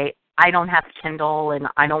they say, I don't have Kindle and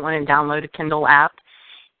I don't want to download a Kindle app,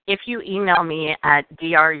 if you email me at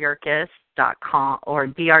dryurkas.com or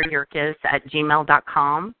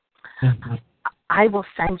dryurkas@gmail.com, mm-hmm. I will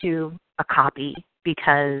send you a copy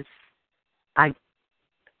because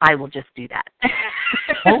I will just do that.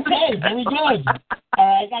 Okay, very good. All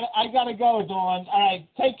right, I gotta go, Dawn. All right,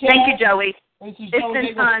 take care. Thank you, Joey. It's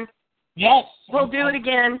been fun. Yes. We'll do it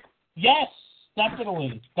again. Yes,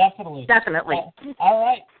 definitely. All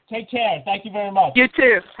right, take care. Thank you very much. You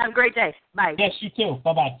too. Have a great day. Bye. Yes, you too.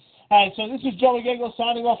 Bye-bye. All right, so this is Joey Giggles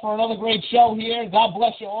signing off for another great show here. God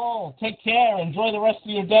bless you all. Take care. Enjoy the rest of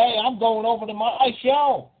your day. I'm going over to my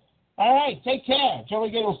show. All right, take care. Joey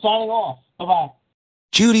Giggles signing off. Bye-bye.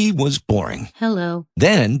 Judy was boring. Hello.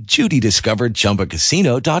 Then Judy discovered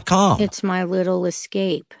ChumbaCasino.com. It's my little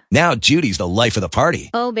escape. Now Judy's the life of the party.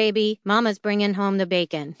 Oh, baby, mama's bringing home the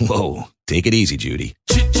bacon. Whoa, take it easy, Judy.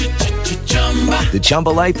 The Chumba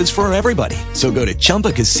life is for everybody. So go to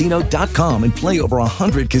ChumbaCasino.com and play over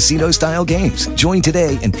 100 casino-style games. Join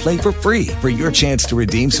today and play for free for your chance to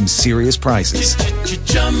redeem some serious prizes.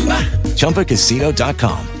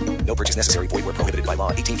 ChumbaCasino.com. No purchase necessary. Void where prohibited by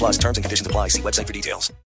law. 18+ terms and conditions apply. See website for details.